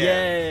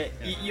 Yeah,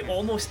 you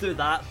almost do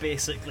that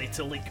basically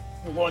to like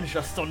launch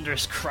a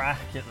thunderous crack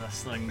at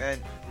this thing.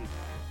 And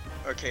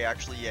okay,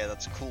 actually, yeah,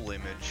 that's a cool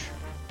image.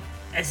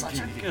 It's such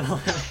a cool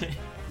image.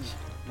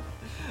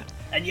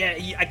 And yeah,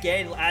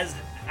 again, as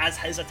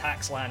his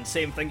attacks land,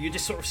 same thing. You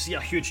just sort of see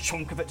a huge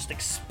chunk of it just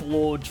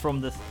explode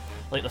from the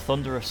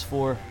thunderous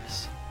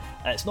force.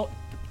 It's not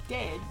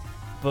dead,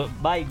 but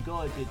my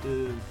god, you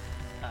do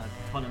a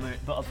ton amount.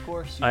 But of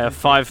course, you I do have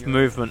take 5 your-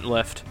 movement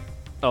left.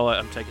 Oh,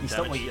 I'm taking You're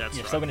still, damage. you're Yeah, that's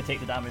still right. going to take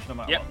the damage no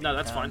matter Yep, what. no,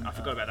 that's fine. I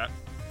forgot about that.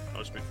 I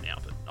was moving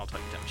out, but I'll take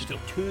the damage You still.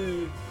 take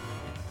 2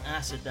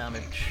 acid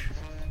damage.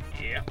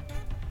 Yeah.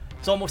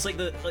 It's almost like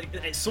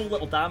it's so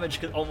little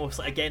damage because almost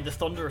like, again the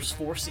thunderous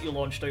force that you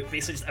launched out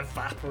basically just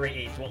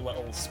evaporated what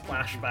little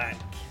splashback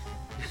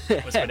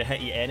was going to hit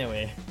you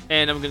anyway.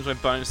 And I'm going to do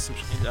my bonus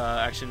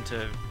action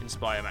to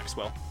inspire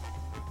Maxwell.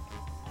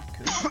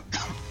 Cool.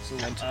 So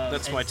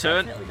that's my it's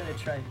turn.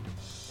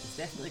 It's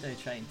definitely going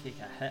to try and take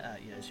a hit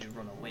at you as you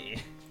run away.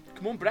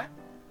 Come on, brah.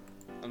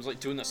 I was like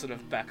doing that sort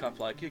of back up,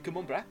 like, yeah, come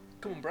on, brah.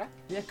 Come on, brah.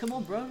 Yeah, come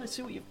on, bro. Let's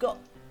see what you've got.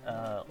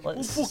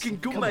 Let's fucking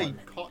go, come mate. on.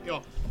 Caught ya.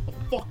 I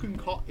fucking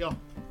caught ya.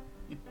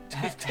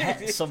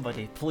 Hit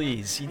somebody,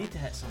 please. You need to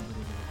hit somebody.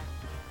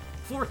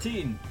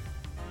 14.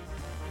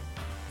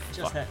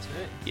 Just hits,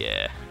 right?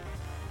 Yeah.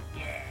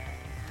 Yeah,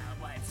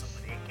 why did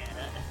somebody get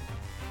it?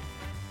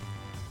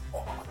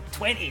 Oh,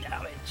 20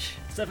 damage.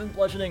 7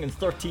 bludgeoning and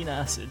 13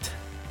 acid.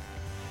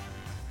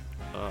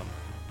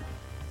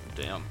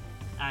 Damn.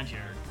 And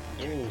your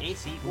Ooh.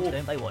 AC goes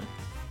down by 1.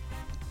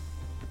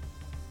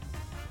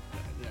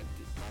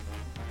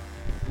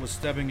 Was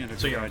stabbing at a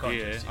So good you're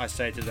idea. unconscious. I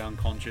say to the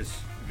unconscious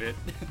Vit.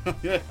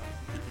 Yeah.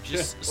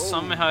 Just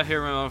somehow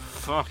hear him,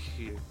 fuck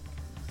you.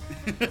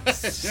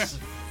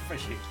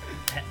 Fresh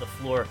hit the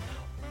floor.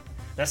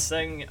 This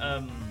thing,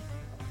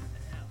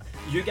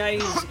 you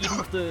guys, even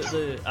with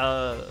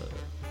the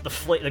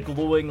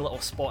glowing little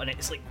spot in it,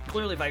 it's like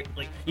clearly like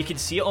you can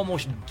see it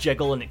almost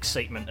jiggle in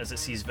excitement as it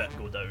sees Vit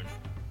go down.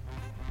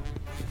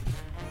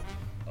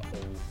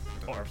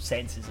 Or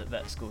senses that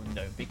Vit's going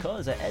down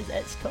because it is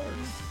its turn.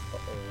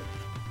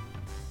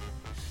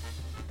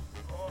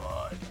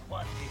 Oh, you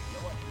want to be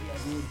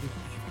a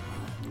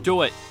good.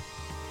 Do it.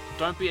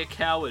 Don't be a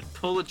coward.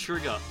 Pull the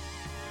trigger.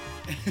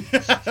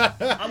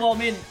 Well, I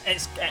mean,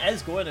 it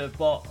is going to,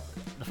 but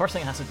the first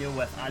thing it has to deal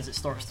with as it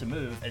starts to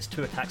move is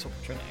 2 attacks of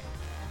opportunity.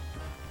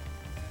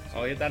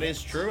 Oh yeah, that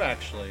is true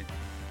actually.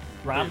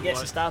 Ram Wait, gets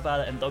what? to stab at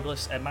it, and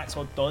Douglas and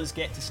Maxwell does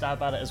get to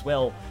stab at it as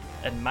well.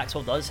 And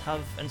Maxwell does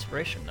have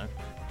inspiration now,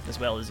 as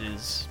well as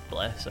his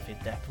bless if he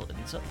definitely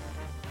needs it.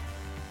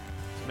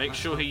 Make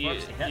sure he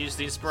First he hit. use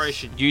the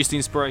inspiration. Use the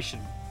inspiration.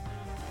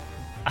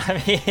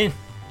 I mean,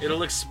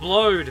 It'll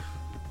explode.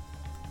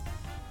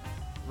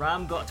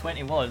 Ram got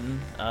 21.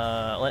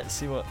 Let's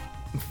see what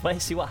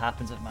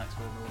happens if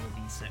Maxwell rolls a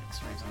d6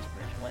 for his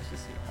inspiration. Let's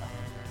just see what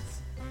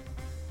happens.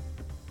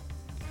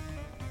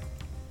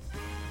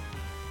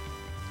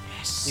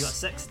 Yes. You got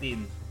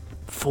 16.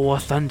 4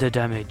 thunder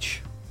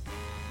damage.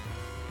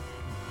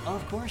 Oh,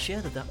 of course, yeah,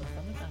 the thunder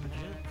damage.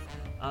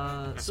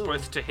 Yeah. That's So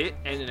both to hit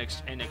and an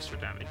extra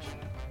damage.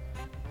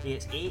 he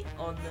hits 8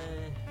 on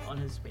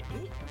his wait,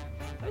 8.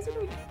 Why is he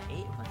doing 8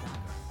 with a dagger?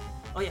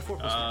 Oh yeah, 4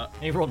 plus 4.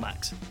 He rolled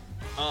max.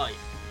 Oh,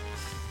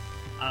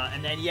 yeah.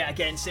 And then yeah,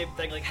 again, same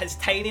thing. Like his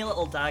tiny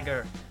little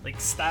dagger, like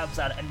stabs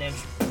at it, and then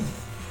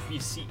you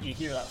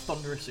hear that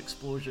thunderous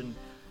explosion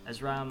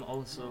as Ram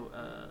also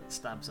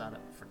stabs at it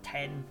for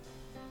 10.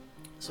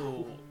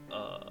 So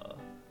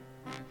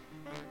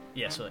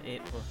yeah, so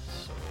 8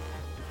 plus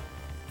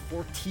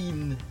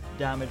 14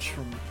 damage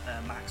from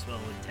Maxwell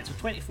and 10, so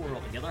 24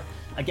 altogether.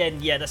 Again,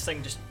 yeah, this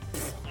thing just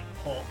like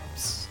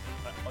pops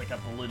like a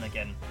balloon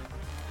again,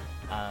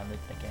 and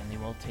again they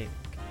will take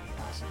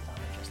acid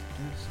damage as they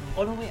do so.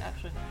 Oh no, wait,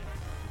 actually.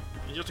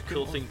 And just a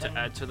cool thing to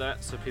add to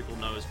that, so people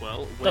know as well.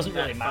 When Doesn't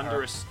that really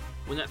matter.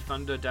 When that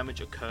thunder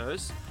damage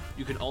occurs,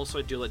 you can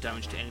also deal that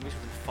damage to enemies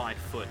within 5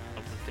 foot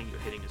of the thing you're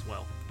hitting as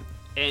well.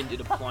 And it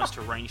applies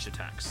to ranged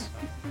attacks.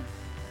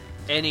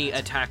 Any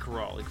attack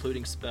roll,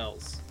 including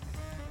spells.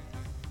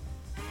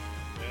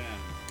 Yeah.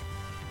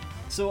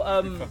 So,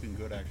 Pretty fucking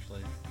good,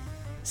 actually.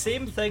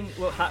 same thing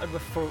what happened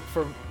with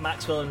for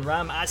Maxwell and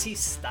Ram. As he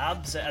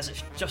stabs it, as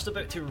it's just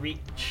about to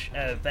reach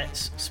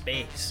Vit's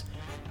space,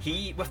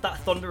 he, with that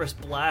thunderous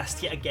blast,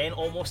 he again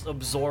almost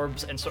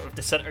absorbs and sort of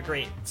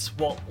disintegrates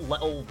what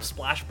little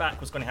splashback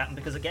was going to happen,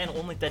 because again, it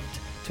only did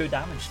 2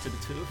 damage to the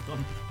two of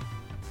them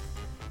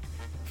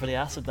for the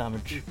acid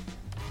damage.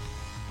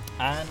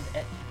 And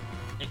it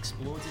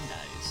explodes and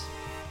dies.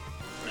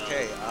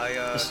 Okay,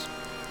 Just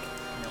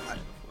melts it.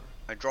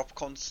 I drop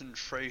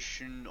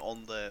concentration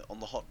on the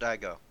hot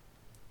dagger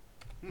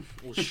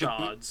Or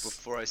shards.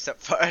 before I set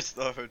fire to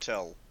the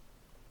hotel.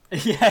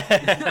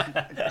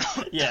 Yeah,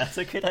 yeah, it's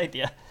a good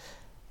idea.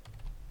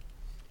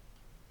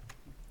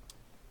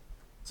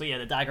 So yeah,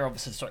 the dagger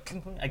obviously sort of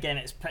clink, clink. Again,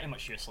 it's pretty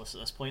much useless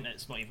at this point.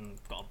 It's not even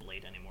got a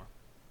blade anymore,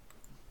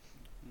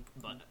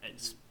 but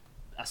it's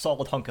a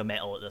solid hunk of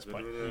metal at this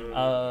point.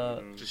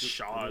 Just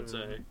shards,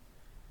 eh?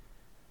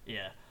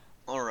 Yeah,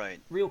 Alright.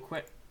 real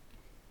quick.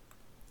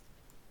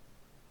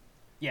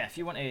 Yeah, if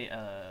you want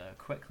to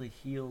quickly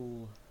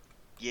heal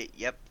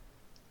Yep.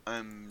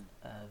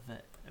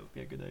 Vit, it would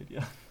be a good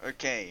idea.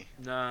 Okay.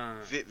 Nah.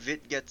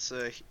 Vit gets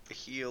a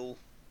heal.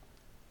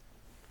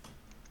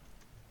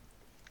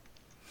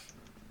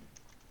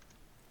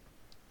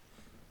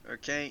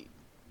 Okay.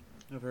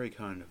 Very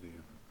kind of you.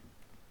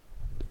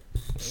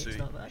 It's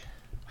not bad.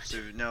 So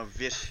now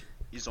Vit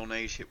is on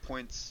 8 hit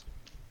points.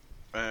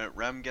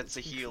 Ram gets a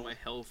Looking for heal. my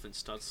health and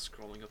starts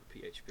scrolling up a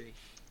PHP.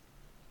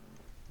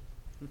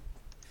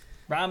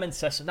 Ram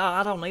insists, no,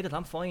 I don't need it,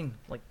 I'm fine.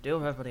 Like, deal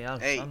with everybody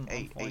else. I'm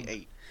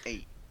fine.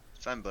 Eight.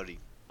 Fine, buddy.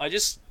 As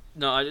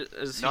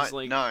he's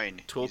like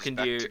 9. talking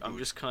He's to you, back to I'm good.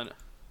 just kind of.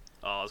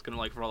 Oh, I was gonna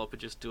like roll up and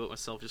just do it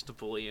myself just to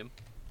bully him.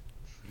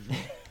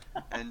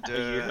 And Have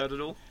you heard it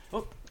all?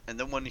 and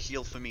then 1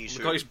 heal for me. The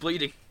So guy's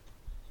bleeding.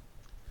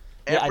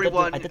 Yeah,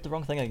 everyone, I did the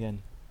wrong thing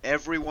again.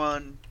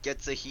 everyone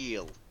gets a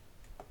heal.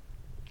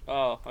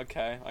 Oh,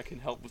 okay. I can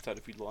help with that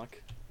if you'd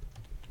like.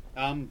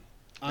 I'm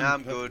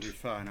I'm perfectly good.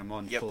 fine. I'm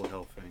on Yep. full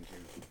health, thank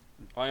you.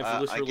 I have I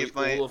literally give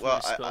my all of well.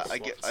 my spell I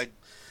get slots.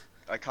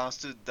 I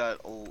casted that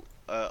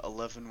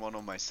 11 one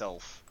on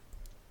myself,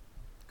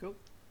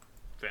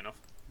 Fair enough.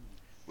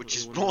 which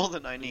is Anyone more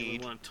than I Anyone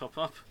need. want to top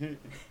up?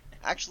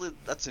 Actually,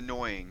 that's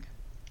annoying.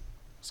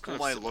 It's All kind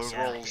my of low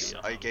silly, rolls yeah.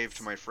 I gave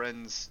to my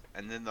friends,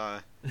 and then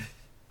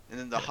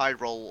the high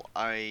roll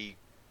I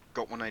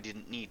got when I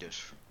didn't need it.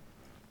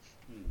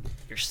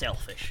 You're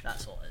selfish,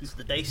 that's all it is.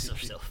 The dice are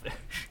selfish.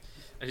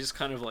 I just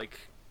kind of like.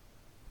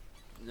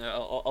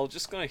 No, I'll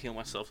just gonna heal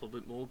myself a little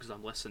bit more because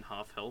I'm less than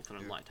half health and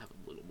I'd like to have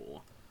a little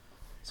more.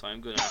 So I'm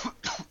gonna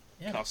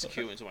Yeah, cast a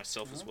cure into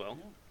myself as well.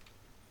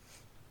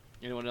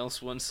 Anyone else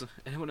wants?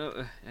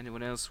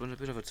 Anyone else want a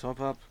bit of a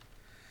top up?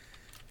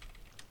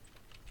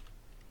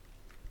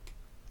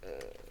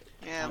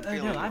 Yeah, I'm no,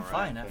 feeling I'm alright.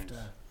 fine thanks.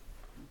 after.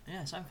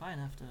 Yes, I'm fine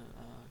after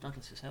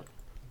Douglas's help.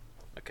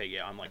 Okay,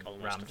 yeah, I'm like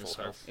almost Ram to full just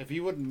health. If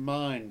you wouldn't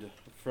mind,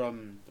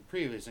 from the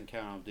previous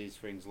encounter of these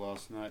things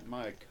last night,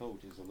 my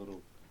coat is a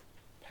little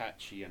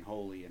patchy and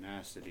holy and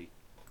acidy.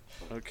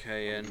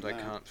 Okay, and I Wow.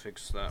 can't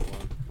fix that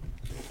one.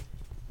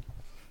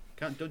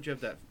 Don't you have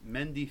that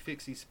Mendy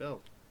fixie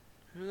spell?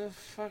 Who the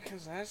fuck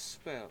is that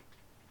spell?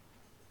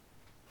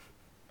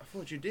 I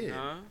thought you did. No,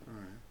 Alright.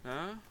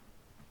 no.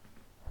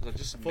 I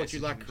just I thought you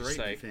messaged liked him to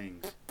say.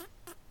 creating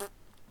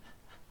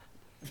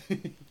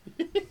things.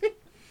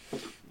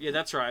 Yeah,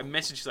 that's right. I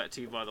messaged that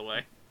to you, by the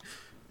way.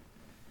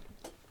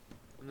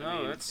 No, I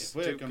mean, that's if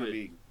we're stupid. going to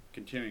be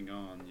continuing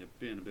on, you're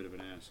being a bit of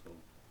an asshole.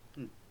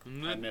 I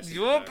messaged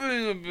You're back.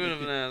 being a bit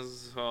of an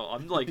asshole.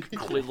 I'm like,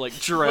 like We're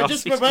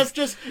drowsy. both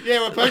just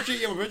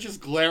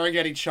glaring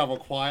at each other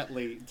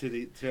quietly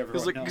to everyone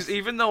else. Because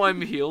even though I'm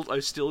healed, I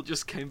still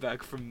just came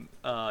back from,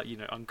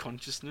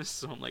 unconsciousness.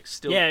 So I'm like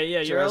still. Yeah,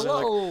 you're a drowsy,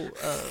 like, little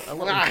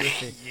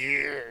goofy.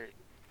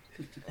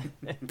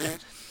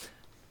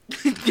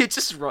 it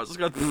just runs.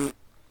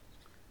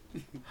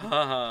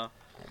 Haha.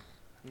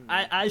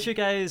 As you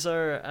guys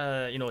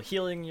are,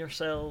 healing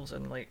yourselves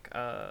and like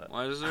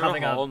Why is there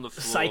having a hole a on the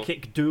floor?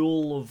 psychic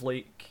duel of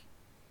like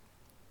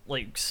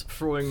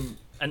throwing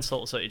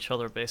insults at each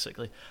other,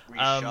 basically.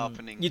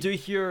 Resharpening. You do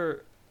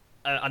hear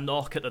a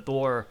knock at the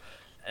door,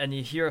 and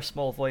you hear a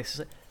small voice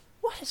say,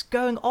 "What is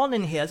going on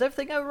in here? Is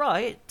everything all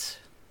right?"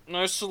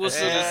 No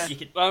solicitors. You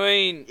could- I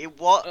mean, It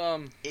weren't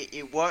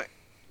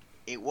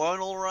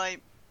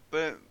alright,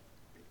 but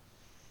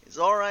it's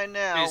alright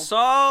now. it's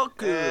all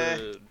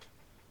good.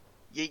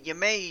 You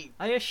may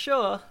Are you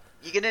sure?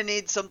 you're gonna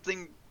need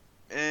something.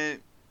 There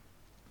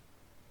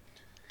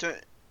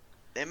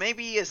may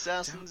be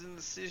assassins in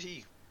the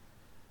city.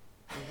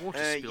 The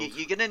water spilled.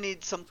 You're gonna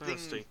need something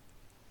Thirsty.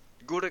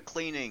 good at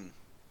cleaning.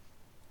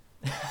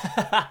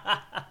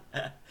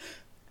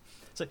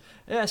 So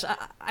yes,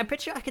 I'm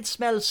pretty sure I could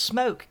smell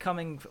smoke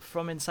coming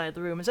from inside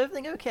the room. Is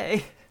everything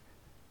okay?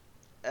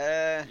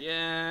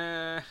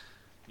 Yeah.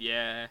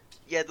 Yeah,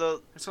 Yeah,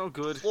 the it's all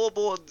good.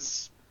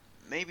 floorboards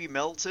maybe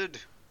melted.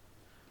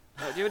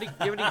 Do you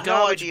have any No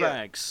garbage idea.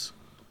 bags?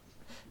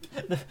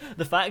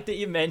 The fact that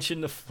you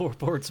mentioned the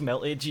floorboards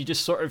melted, you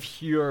just sort of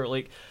hear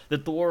like the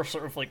door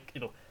sort of like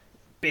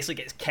basically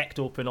gets kicked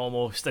open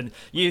almost, and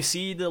you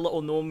see the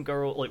little gnome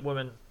girl, like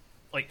woman,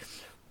 like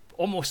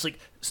almost like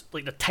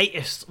the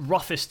tightest,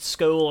 roughest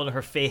scowl on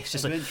her face,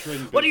 just like, Adventuring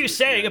 "What are you business,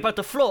 saying man. about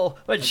the floor?"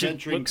 When she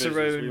Adventuring looks business.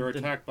 around. We were and-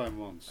 attacked by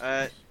monsters.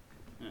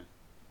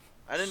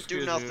 I didn't do Excuse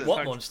me. nothing. What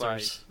Attacked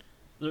monsters?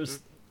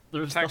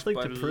 There's Attacked nothing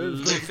by to prove.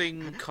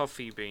 living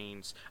coffee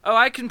beans. Oh,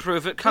 I can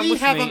prove it. Come we with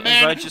have me. a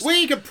man. As I just,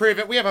 We can prove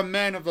it. We have a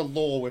man of the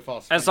law with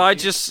us. as thank I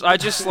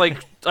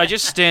you.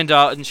 just stand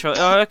out and show.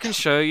 Oh, I can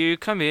show you.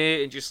 Come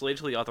here, and just lead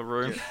to the other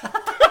room.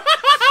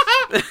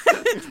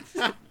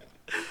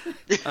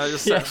 I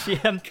just Yeah, she,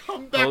 Come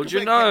back hold with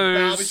your that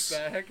nose.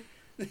 garbage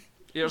bag.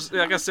 yeah,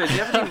 like I said, do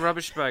you have any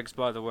rubbish bags,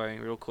 by the way,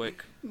 real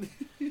quick?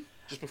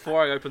 Just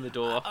before I open the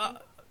door.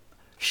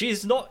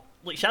 she's not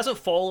like she hasn't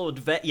followed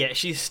Vet yet.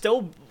 She's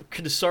still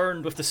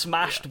concerned with the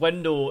smashed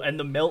window and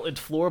the melted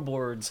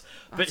floorboards.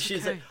 But That's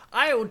she's okay. like,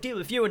 "I will deal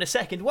with you in a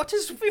second. What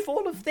is with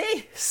all of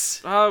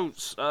this?" Oh,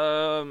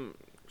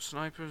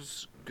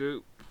 snipers,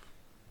 goop.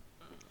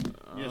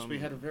 Yes, we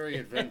had a very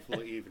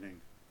eventful evening.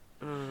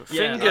 Yeah,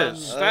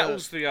 Fingers. That uh,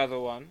 was the other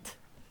one.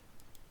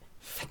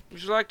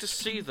 Would you like to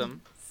see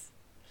them?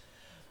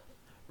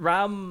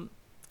 Ram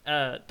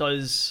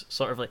does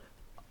sort of like,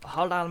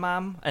 "Hold on,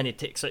 ma'am," and he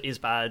takes out his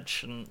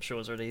badge and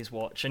shows her his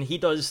watch, and he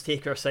does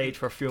take her aside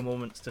for a few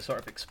moments to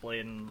sort of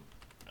explain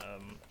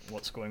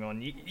what's going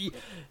on.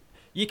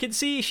 You can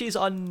see she's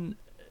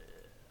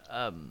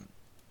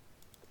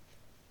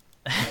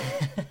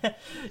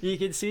you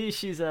can see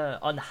she's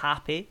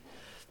unhappy,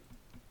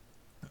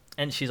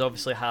 and she's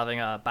obviously having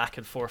a back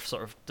and forth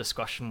sort of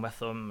discussion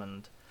with him,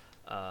 and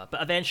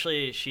but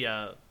eventually she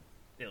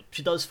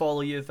she does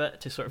follow you, Vit,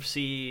 to sort of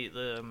see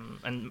the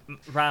and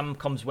Ram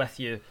comes with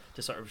you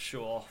to sort of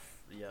show off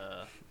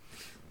the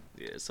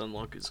Yes,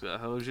 unlock it's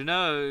got hold your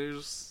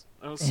nose.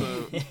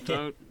 Also,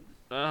 don't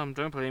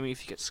blame me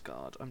if you get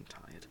scarred. I'm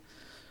tired.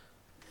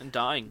 And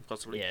dying,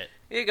 possibly. yeah.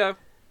 Here you go.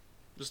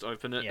 Just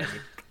open it. Yeah, you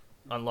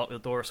unlock the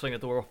door, swing the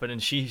door open,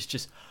 and she's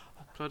just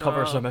Ta-da.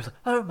 covers her mouth.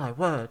 Oh my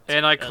word!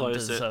 And I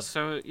close there's it.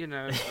 So,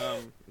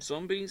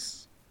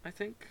 zombies, I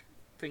think?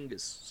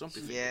 Fingers. Zombie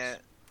fingers. Yeah,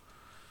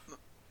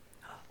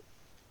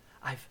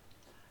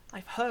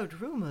 I've heard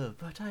rumor,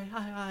 but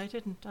I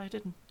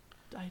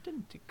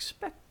didn't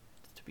expect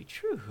it to be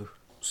true.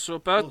 So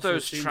about Also,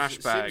 those trash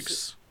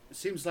bags. It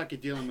seems like you're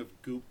dealing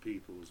with goop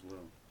people as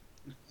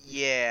well.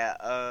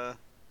 yeah.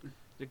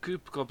 The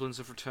goop goblins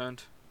have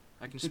returned.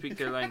 I can speak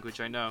their language,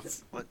 I know.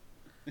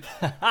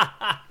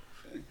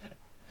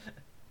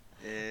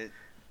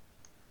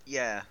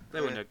 Yeah.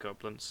 They were no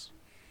goblins.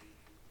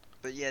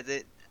 But yeah,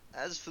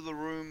 as for the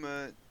room,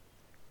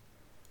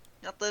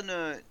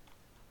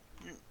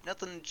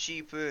 nothing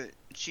cheap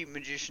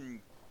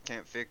magician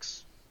can't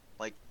fix.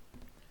 Like,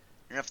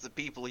 enough of the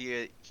people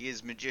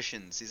here's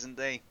magicians, isn't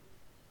they?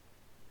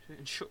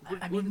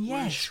 I mean, would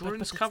yes, but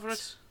insurance cover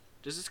it's-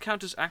 it? Does this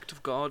count as act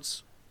of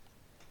gods?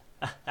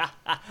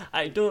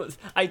 I don't.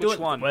 Which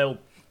one? Well,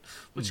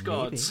 Which maybe.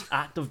 gods?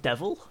 Act of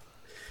devil,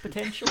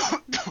 potentially.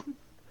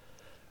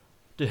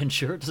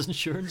 Does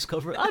insurance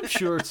cover it? I'm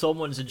sure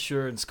someone's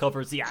insurance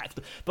covers the act.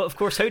 But of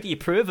course, how do you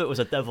prove it was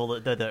a devil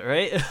that did it,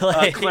 right?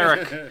 Like,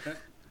 Cleric.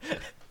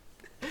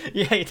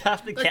 Yeah, you'd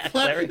have to get a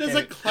cleric. There's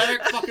a out.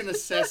 cleric fucking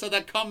assessor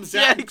that comes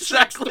Yeah, out and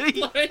checks the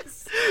exactly.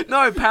 place.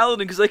 No, paladin,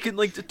 because they can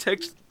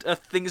detect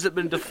things that have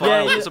been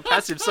defiled Yeah. as a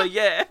passive. So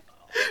yeah,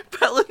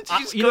 paladin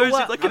just You know goes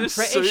what? in like I'm in a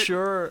pretty suit.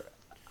 sure.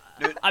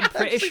 I'm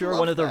pretty sure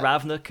one of the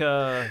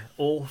Ravnica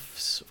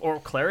oaths or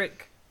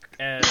cleric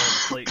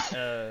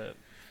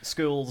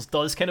schools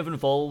does kind of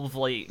involve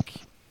like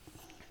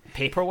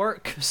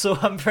paperwork. So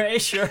I'm pretty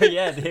sure,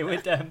 yeah, they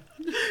would be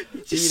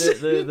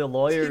the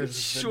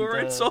lawyers,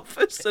 Insurance and,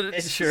 office, and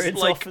it's insurance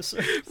just like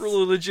officers.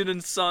 Religion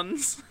and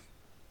Sons.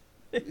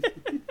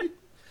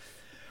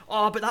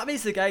 Oh, but that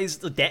means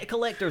the debt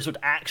collectors would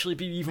actually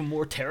be even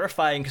more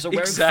terrifying because they're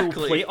wearing Exactly.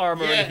 full plate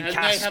armor Yeah, and can and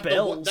cast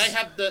spells.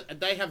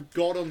 they have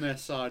God on their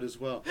side as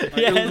well.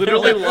 Yeah, They're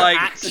literally they're like-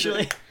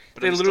 actually.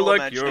 But They're I'm literally still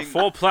like, you're imagining-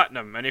 4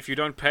 platinum, and if you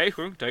don't pay,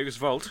 well, Dave's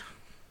vault.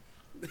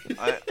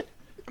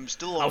 I'm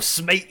still I'll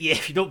smite you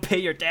if you don't pay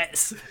your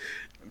debts.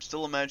 I'm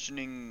still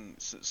imagining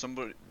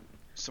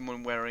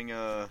someone wearing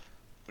a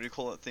what do you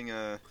call that thing?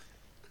 A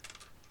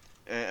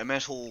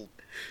metal.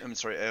 I'm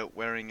sorry,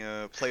 wearing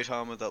a plate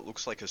armor that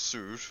looks like a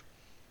suit.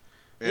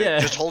 Yeah.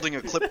 Just holding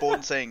a clipboard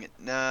and saying,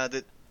 "Nah,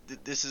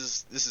 this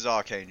is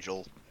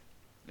Archangel,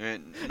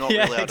 not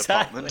Yeah, really our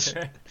exactly.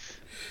 department."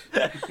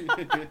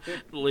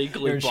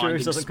 Legally Your insurance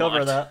binding doesn't smart.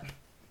 cover that.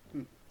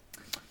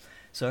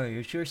 Sorry, your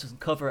insurance doesn't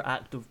cover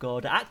act of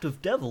God. Act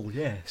of devil,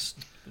 yes.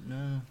 But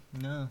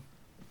no.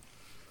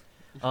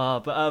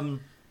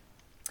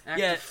 Act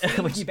Yeah, of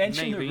when fiends, you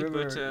mentioned maybe, the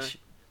rumor, but,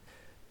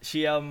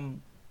 she the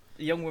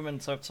young woman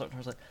sort of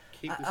was like,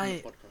 Keep this I-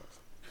 in the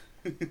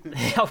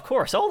podcast. yeah, of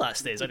course, all that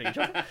stays. I know you're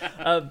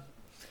joking.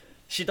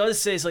 she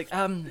does say, like,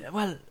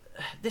 well,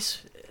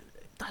 this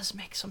does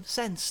make some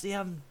sense.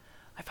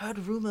 I've heard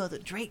a rumor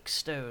that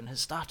Drakestone has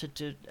started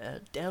to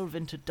delve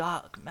into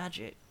dark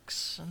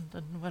magics,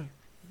 and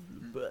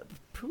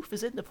proof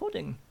is in the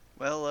pudding.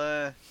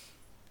 Well,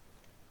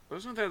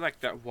 Wasn't there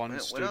like that one we're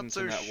student not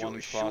so in that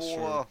one classroom?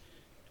 sure.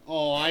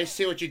 Oh, I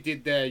see what you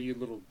did there, you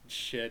little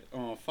shit.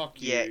 Oh,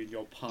 fuck you Yeah, and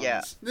your puns.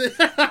 yeah.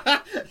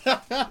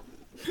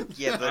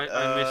 Yeah, but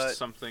I missed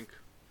something.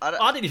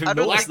 I didn't even I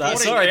don't notice like that.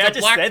 pudding. Sorry, It's I a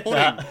just black said pudding.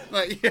 that.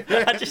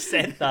 Like, I just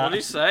said What did he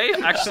that. say?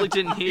 Actually,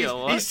 didn't hear. he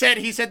What? said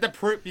the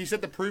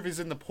proof is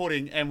in the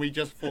pudding, and we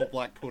just fought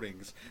black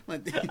puddings.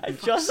 Like, I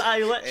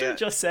literally Yeah.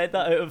 just said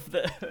that out of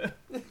the.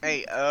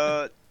 hey,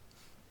 I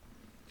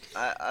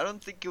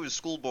don't think it was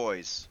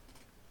schoolboys.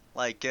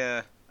 Like,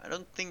 I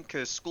don't think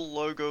a school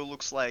logo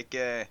looks like,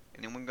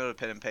 anyone got a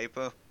pen and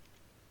paper?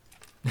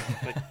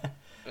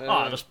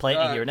 Oh, there's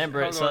plenty here.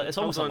 Remember, it's hold on, it's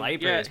almost a hold on.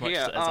 library Yeah, as much here,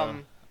 as it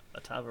is a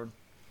tavern.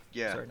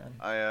 Yeah, Sorry,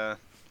 Nan.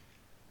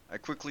 I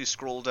quickly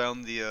scroll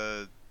down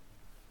the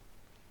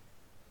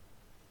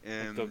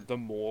the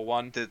more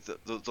one.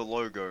 the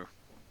logo.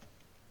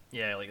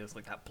 Yeah, like it's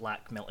like that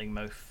black melting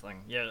mouth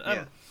thing. Yeah.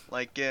 Yeah,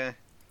 like,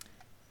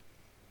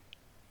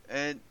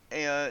 and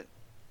hey,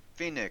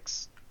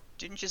 Phoenix,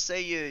 didn't you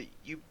say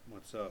you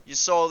What's up?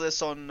 saw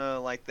this on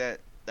like that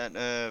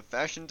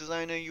fashion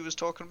designer you was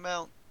talking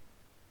about?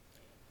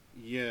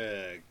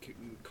 Yeah,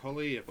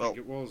 Collie, I Well, think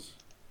it was.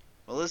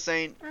 Well, this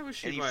ain't I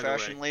wish any you'd right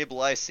fashion away.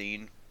 label I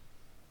seen.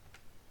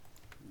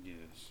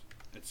 Yes.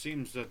 It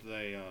seems that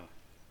they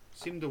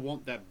seem to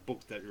want that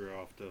book that you're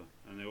after,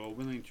 and they were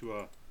willing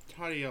to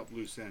tidy up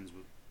loose ends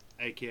with,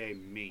 aka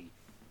me,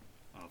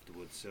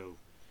 afterwards. So,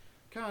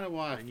 kind of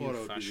why I I thought knew it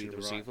would be fashion the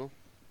was right. evil.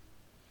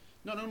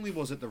 Not only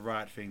was it the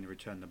right thing to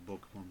return the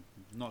book on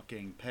not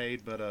getting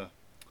paid, but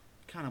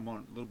kind of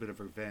want a little bit of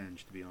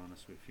revenge, to be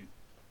honest with you.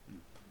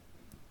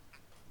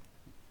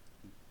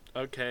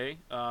 Okay.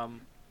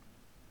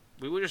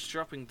 We were just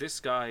dropping this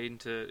guy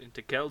into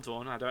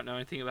Geldorn. I don't know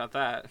anything about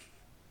that.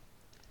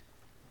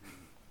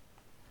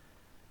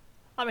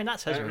 I mean,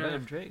 that's his I don't know.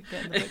 revenge, right?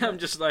 Getting the big I'm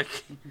bucks. just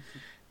like,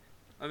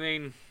 I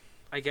mean,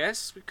 I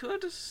guess we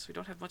could. We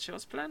don't have much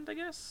else planned, I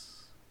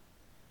guess.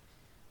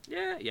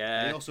 Yeah, They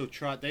yeah. also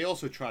tried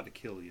to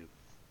kill you.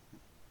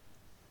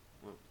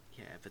 Well,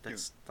 yeah, but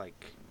that's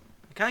like,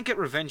 I can't get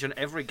revenge on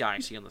every guy I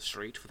see on the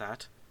street for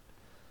that.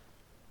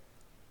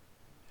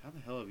 How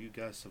the hell have you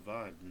guys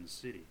survived in the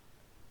city?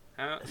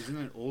 How? Isn't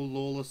it all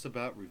lawless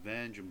about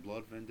revenge and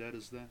blood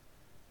vendettas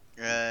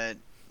there?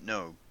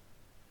 No.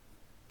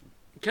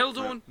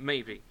 Geldorn,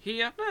 maybe.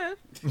 Here,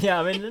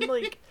 Yeah, I mean,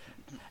 like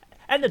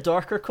in the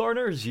darker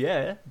corners,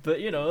 yeah, but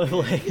you know,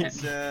 like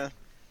It's yeah.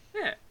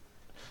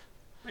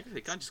 Like,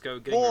 they can't just go more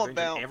getting revenge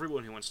about- on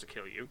everyone who wants to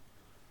kill you.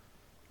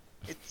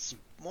 it's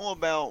more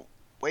about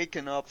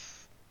waking up,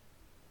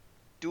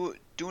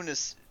 doing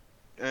this,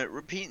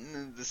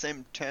 repeating the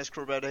same task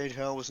for about 8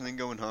 hours and then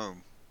going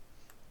home.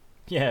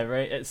 yeah,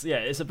 right.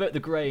 It's about the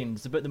grind.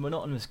 It's about the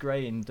monotonous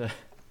grind.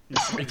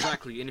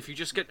 Exactly, and if you're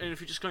just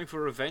going for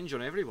revenge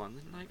on everyone,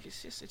 then like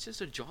it's just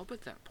a job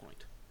at that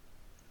point.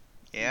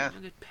 Yeah, You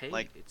don't get paid.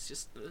 like- It's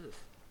just ugh.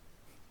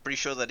 pretty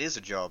sure that is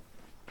a job.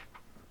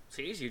 It's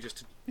easier just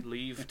to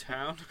leave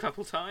town a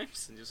couple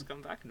times and just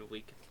come back in a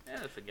week. Yeah,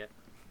 they'll forget.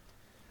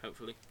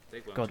 Hopefully, they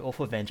won't. God,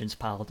 awful vengeance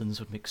paladins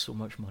would make so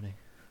much money.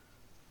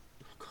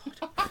 Oh,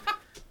 God.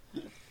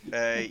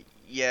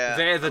 Yeah.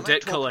 They're the I might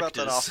debt talk about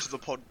that collectors. after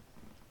the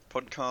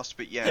podcast,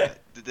 but yeah,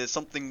 there's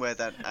something where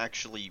that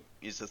actually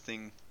is a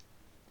thing,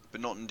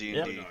 but not in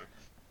D&D.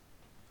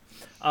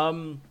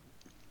 No.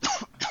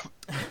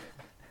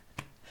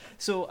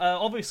 So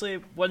obviously,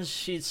 once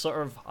she's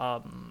sort of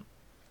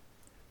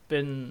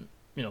been,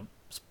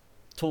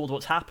 told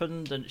what's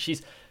happened, and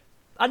she's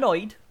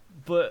annoyed,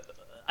 but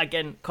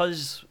again,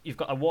 because you've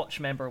got a watch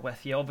member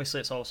with you, obviously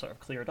it's all sort of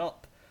cleared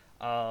up.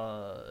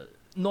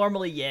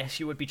 Normally, yes,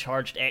 you would be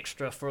charged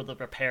extra for the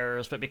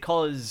repairs, but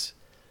because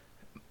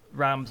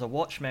Ram's a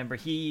watch member,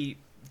 he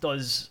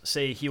does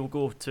say he'll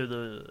go to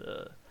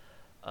the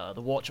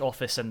watch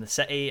office in the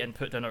city and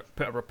put a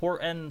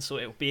report in, so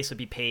it will basically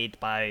be paid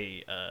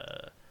by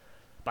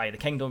the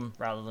kingdom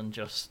rather than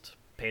just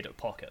paid out of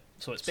pocket.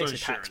 So it's So basically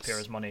insurance.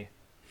 taxpayers' money.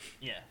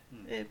 Yeah,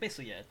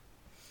 basically, yeah.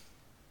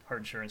 Her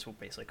insurance will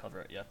basically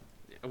cover it. Yeah.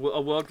 A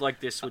world like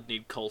this would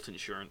need cult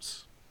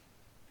insurance.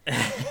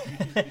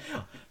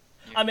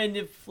 I mean,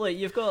 if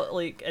you've got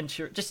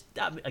insurance, just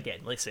again,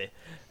 let's say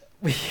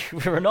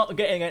we're not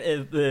getting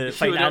into the You're not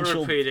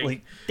financial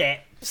repeating.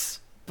 depths,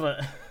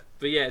 but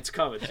But yeah, it's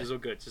covered. She's all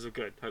good. She's all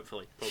good.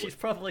 Hopefully. Probably. she's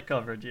probably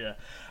covered. Yeah.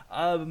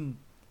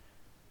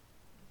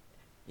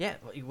 Yeah.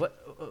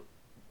 What?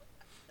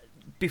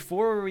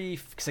 Before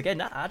because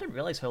again, I didn't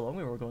realize how long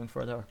we were going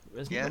for there.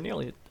 Isn't Yeah. we're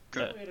nearly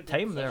Good.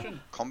 time there?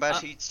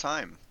 Combat eats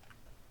time.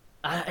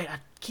 I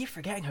keep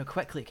forgetting how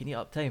quickly it can eat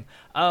up time.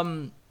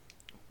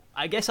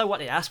 I guess I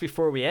want to ask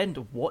before we end,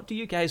 what do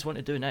you guys want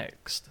to do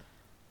next?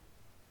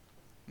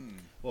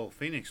 Well,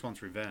 Phoenix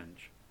wants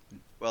revenge.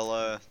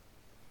 Well,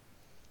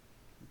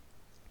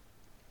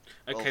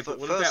 Okay, Well, but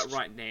what first- about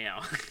right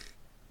now?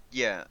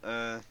 yeah,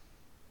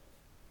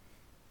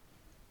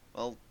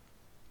 well,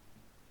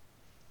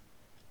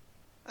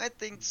 I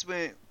think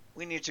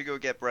we need to go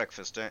get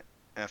breakfast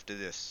after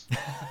this.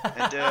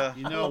 And,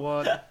 You know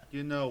what?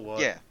 You know what?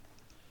 yeah,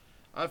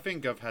 I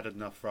think I've had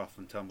enough rough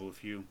and tumble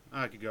with you.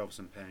 I could go for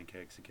some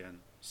pancakes again.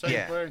 Same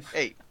yeah. place.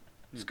 Hey,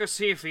 Let's go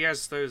see if he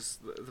has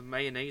the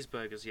mayonnaise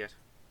burgers yet.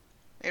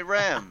 hey,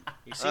 Ram.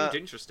 He seemed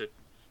interested.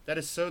 That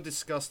is so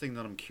disgusting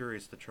that I'm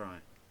curious to try.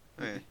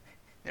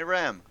 Hey,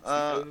 Ram. It's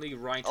the only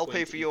right I'll way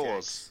pay to for eat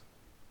yours.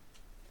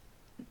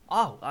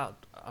 Oh,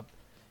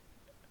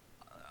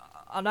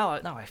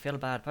 now I feel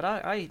bad, but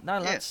now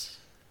let's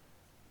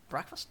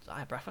breakfast.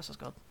 Breakfast is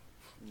good.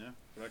 Yeah.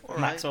 All right.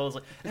 Maxwell's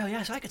like, oh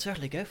yes, I could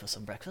certainly go for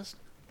some breakfast.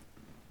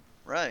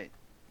 Right.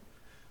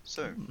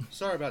 So,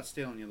 Sorry about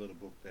stealing your little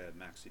book there,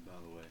 Maxie, by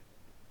the way.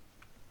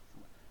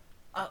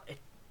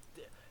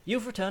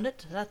 You've returned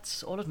it.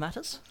 That's all that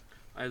matters.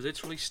 I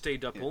literally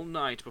stayed up all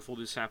night before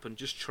this happened,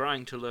 just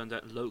trying to learn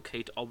that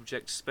locate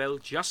object spell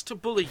just to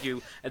bully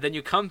you, and then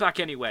you come back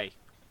anyway.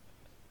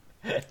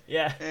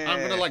 Yeah.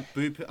 I'm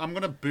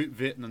gonna boot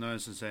Vit in the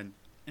nose and say,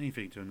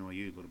 anything to annoy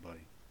you, little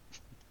buddy.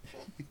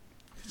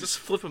 Just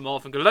flip him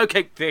off and go,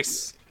 locate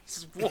this!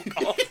 Just walk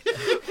off.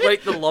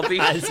 Wait the lobby.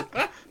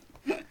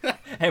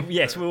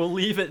 Yes, we will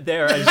leave it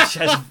there as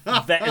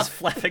Vet is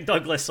flipping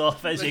Douglas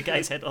off as you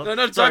guys head off. No,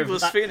 not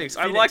Douglas, Phoenix.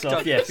 I like off.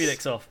 Douglas. Yeah,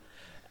 Phoenix off.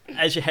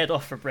 As you head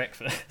off for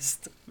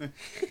breakfast.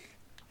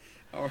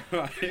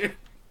 Alright.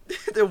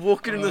 They're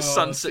walking in the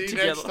sunset see you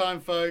together. next time,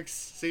 folks.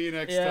 See you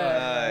next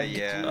Yeah. time.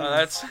 yeah.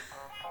 That's...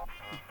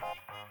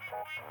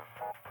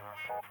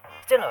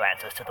 Still no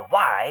answers to the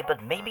why,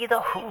 but maybe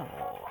the who.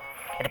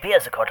 It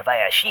appears the court of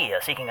Ayashir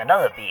are seeking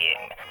another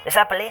being. The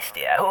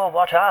Zapalestia. Who or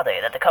what are they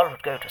that the cult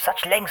would go to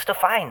such lengths to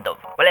find them?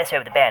 Well, let's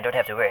hope the band don't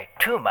have to worry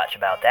too much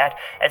about that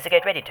as they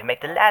get ready to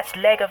make the last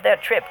leg of their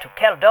trip to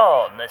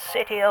Keldon, the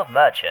city of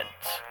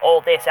merchants.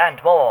 All this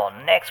and more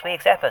next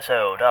week's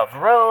episode of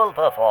Roll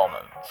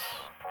Performance.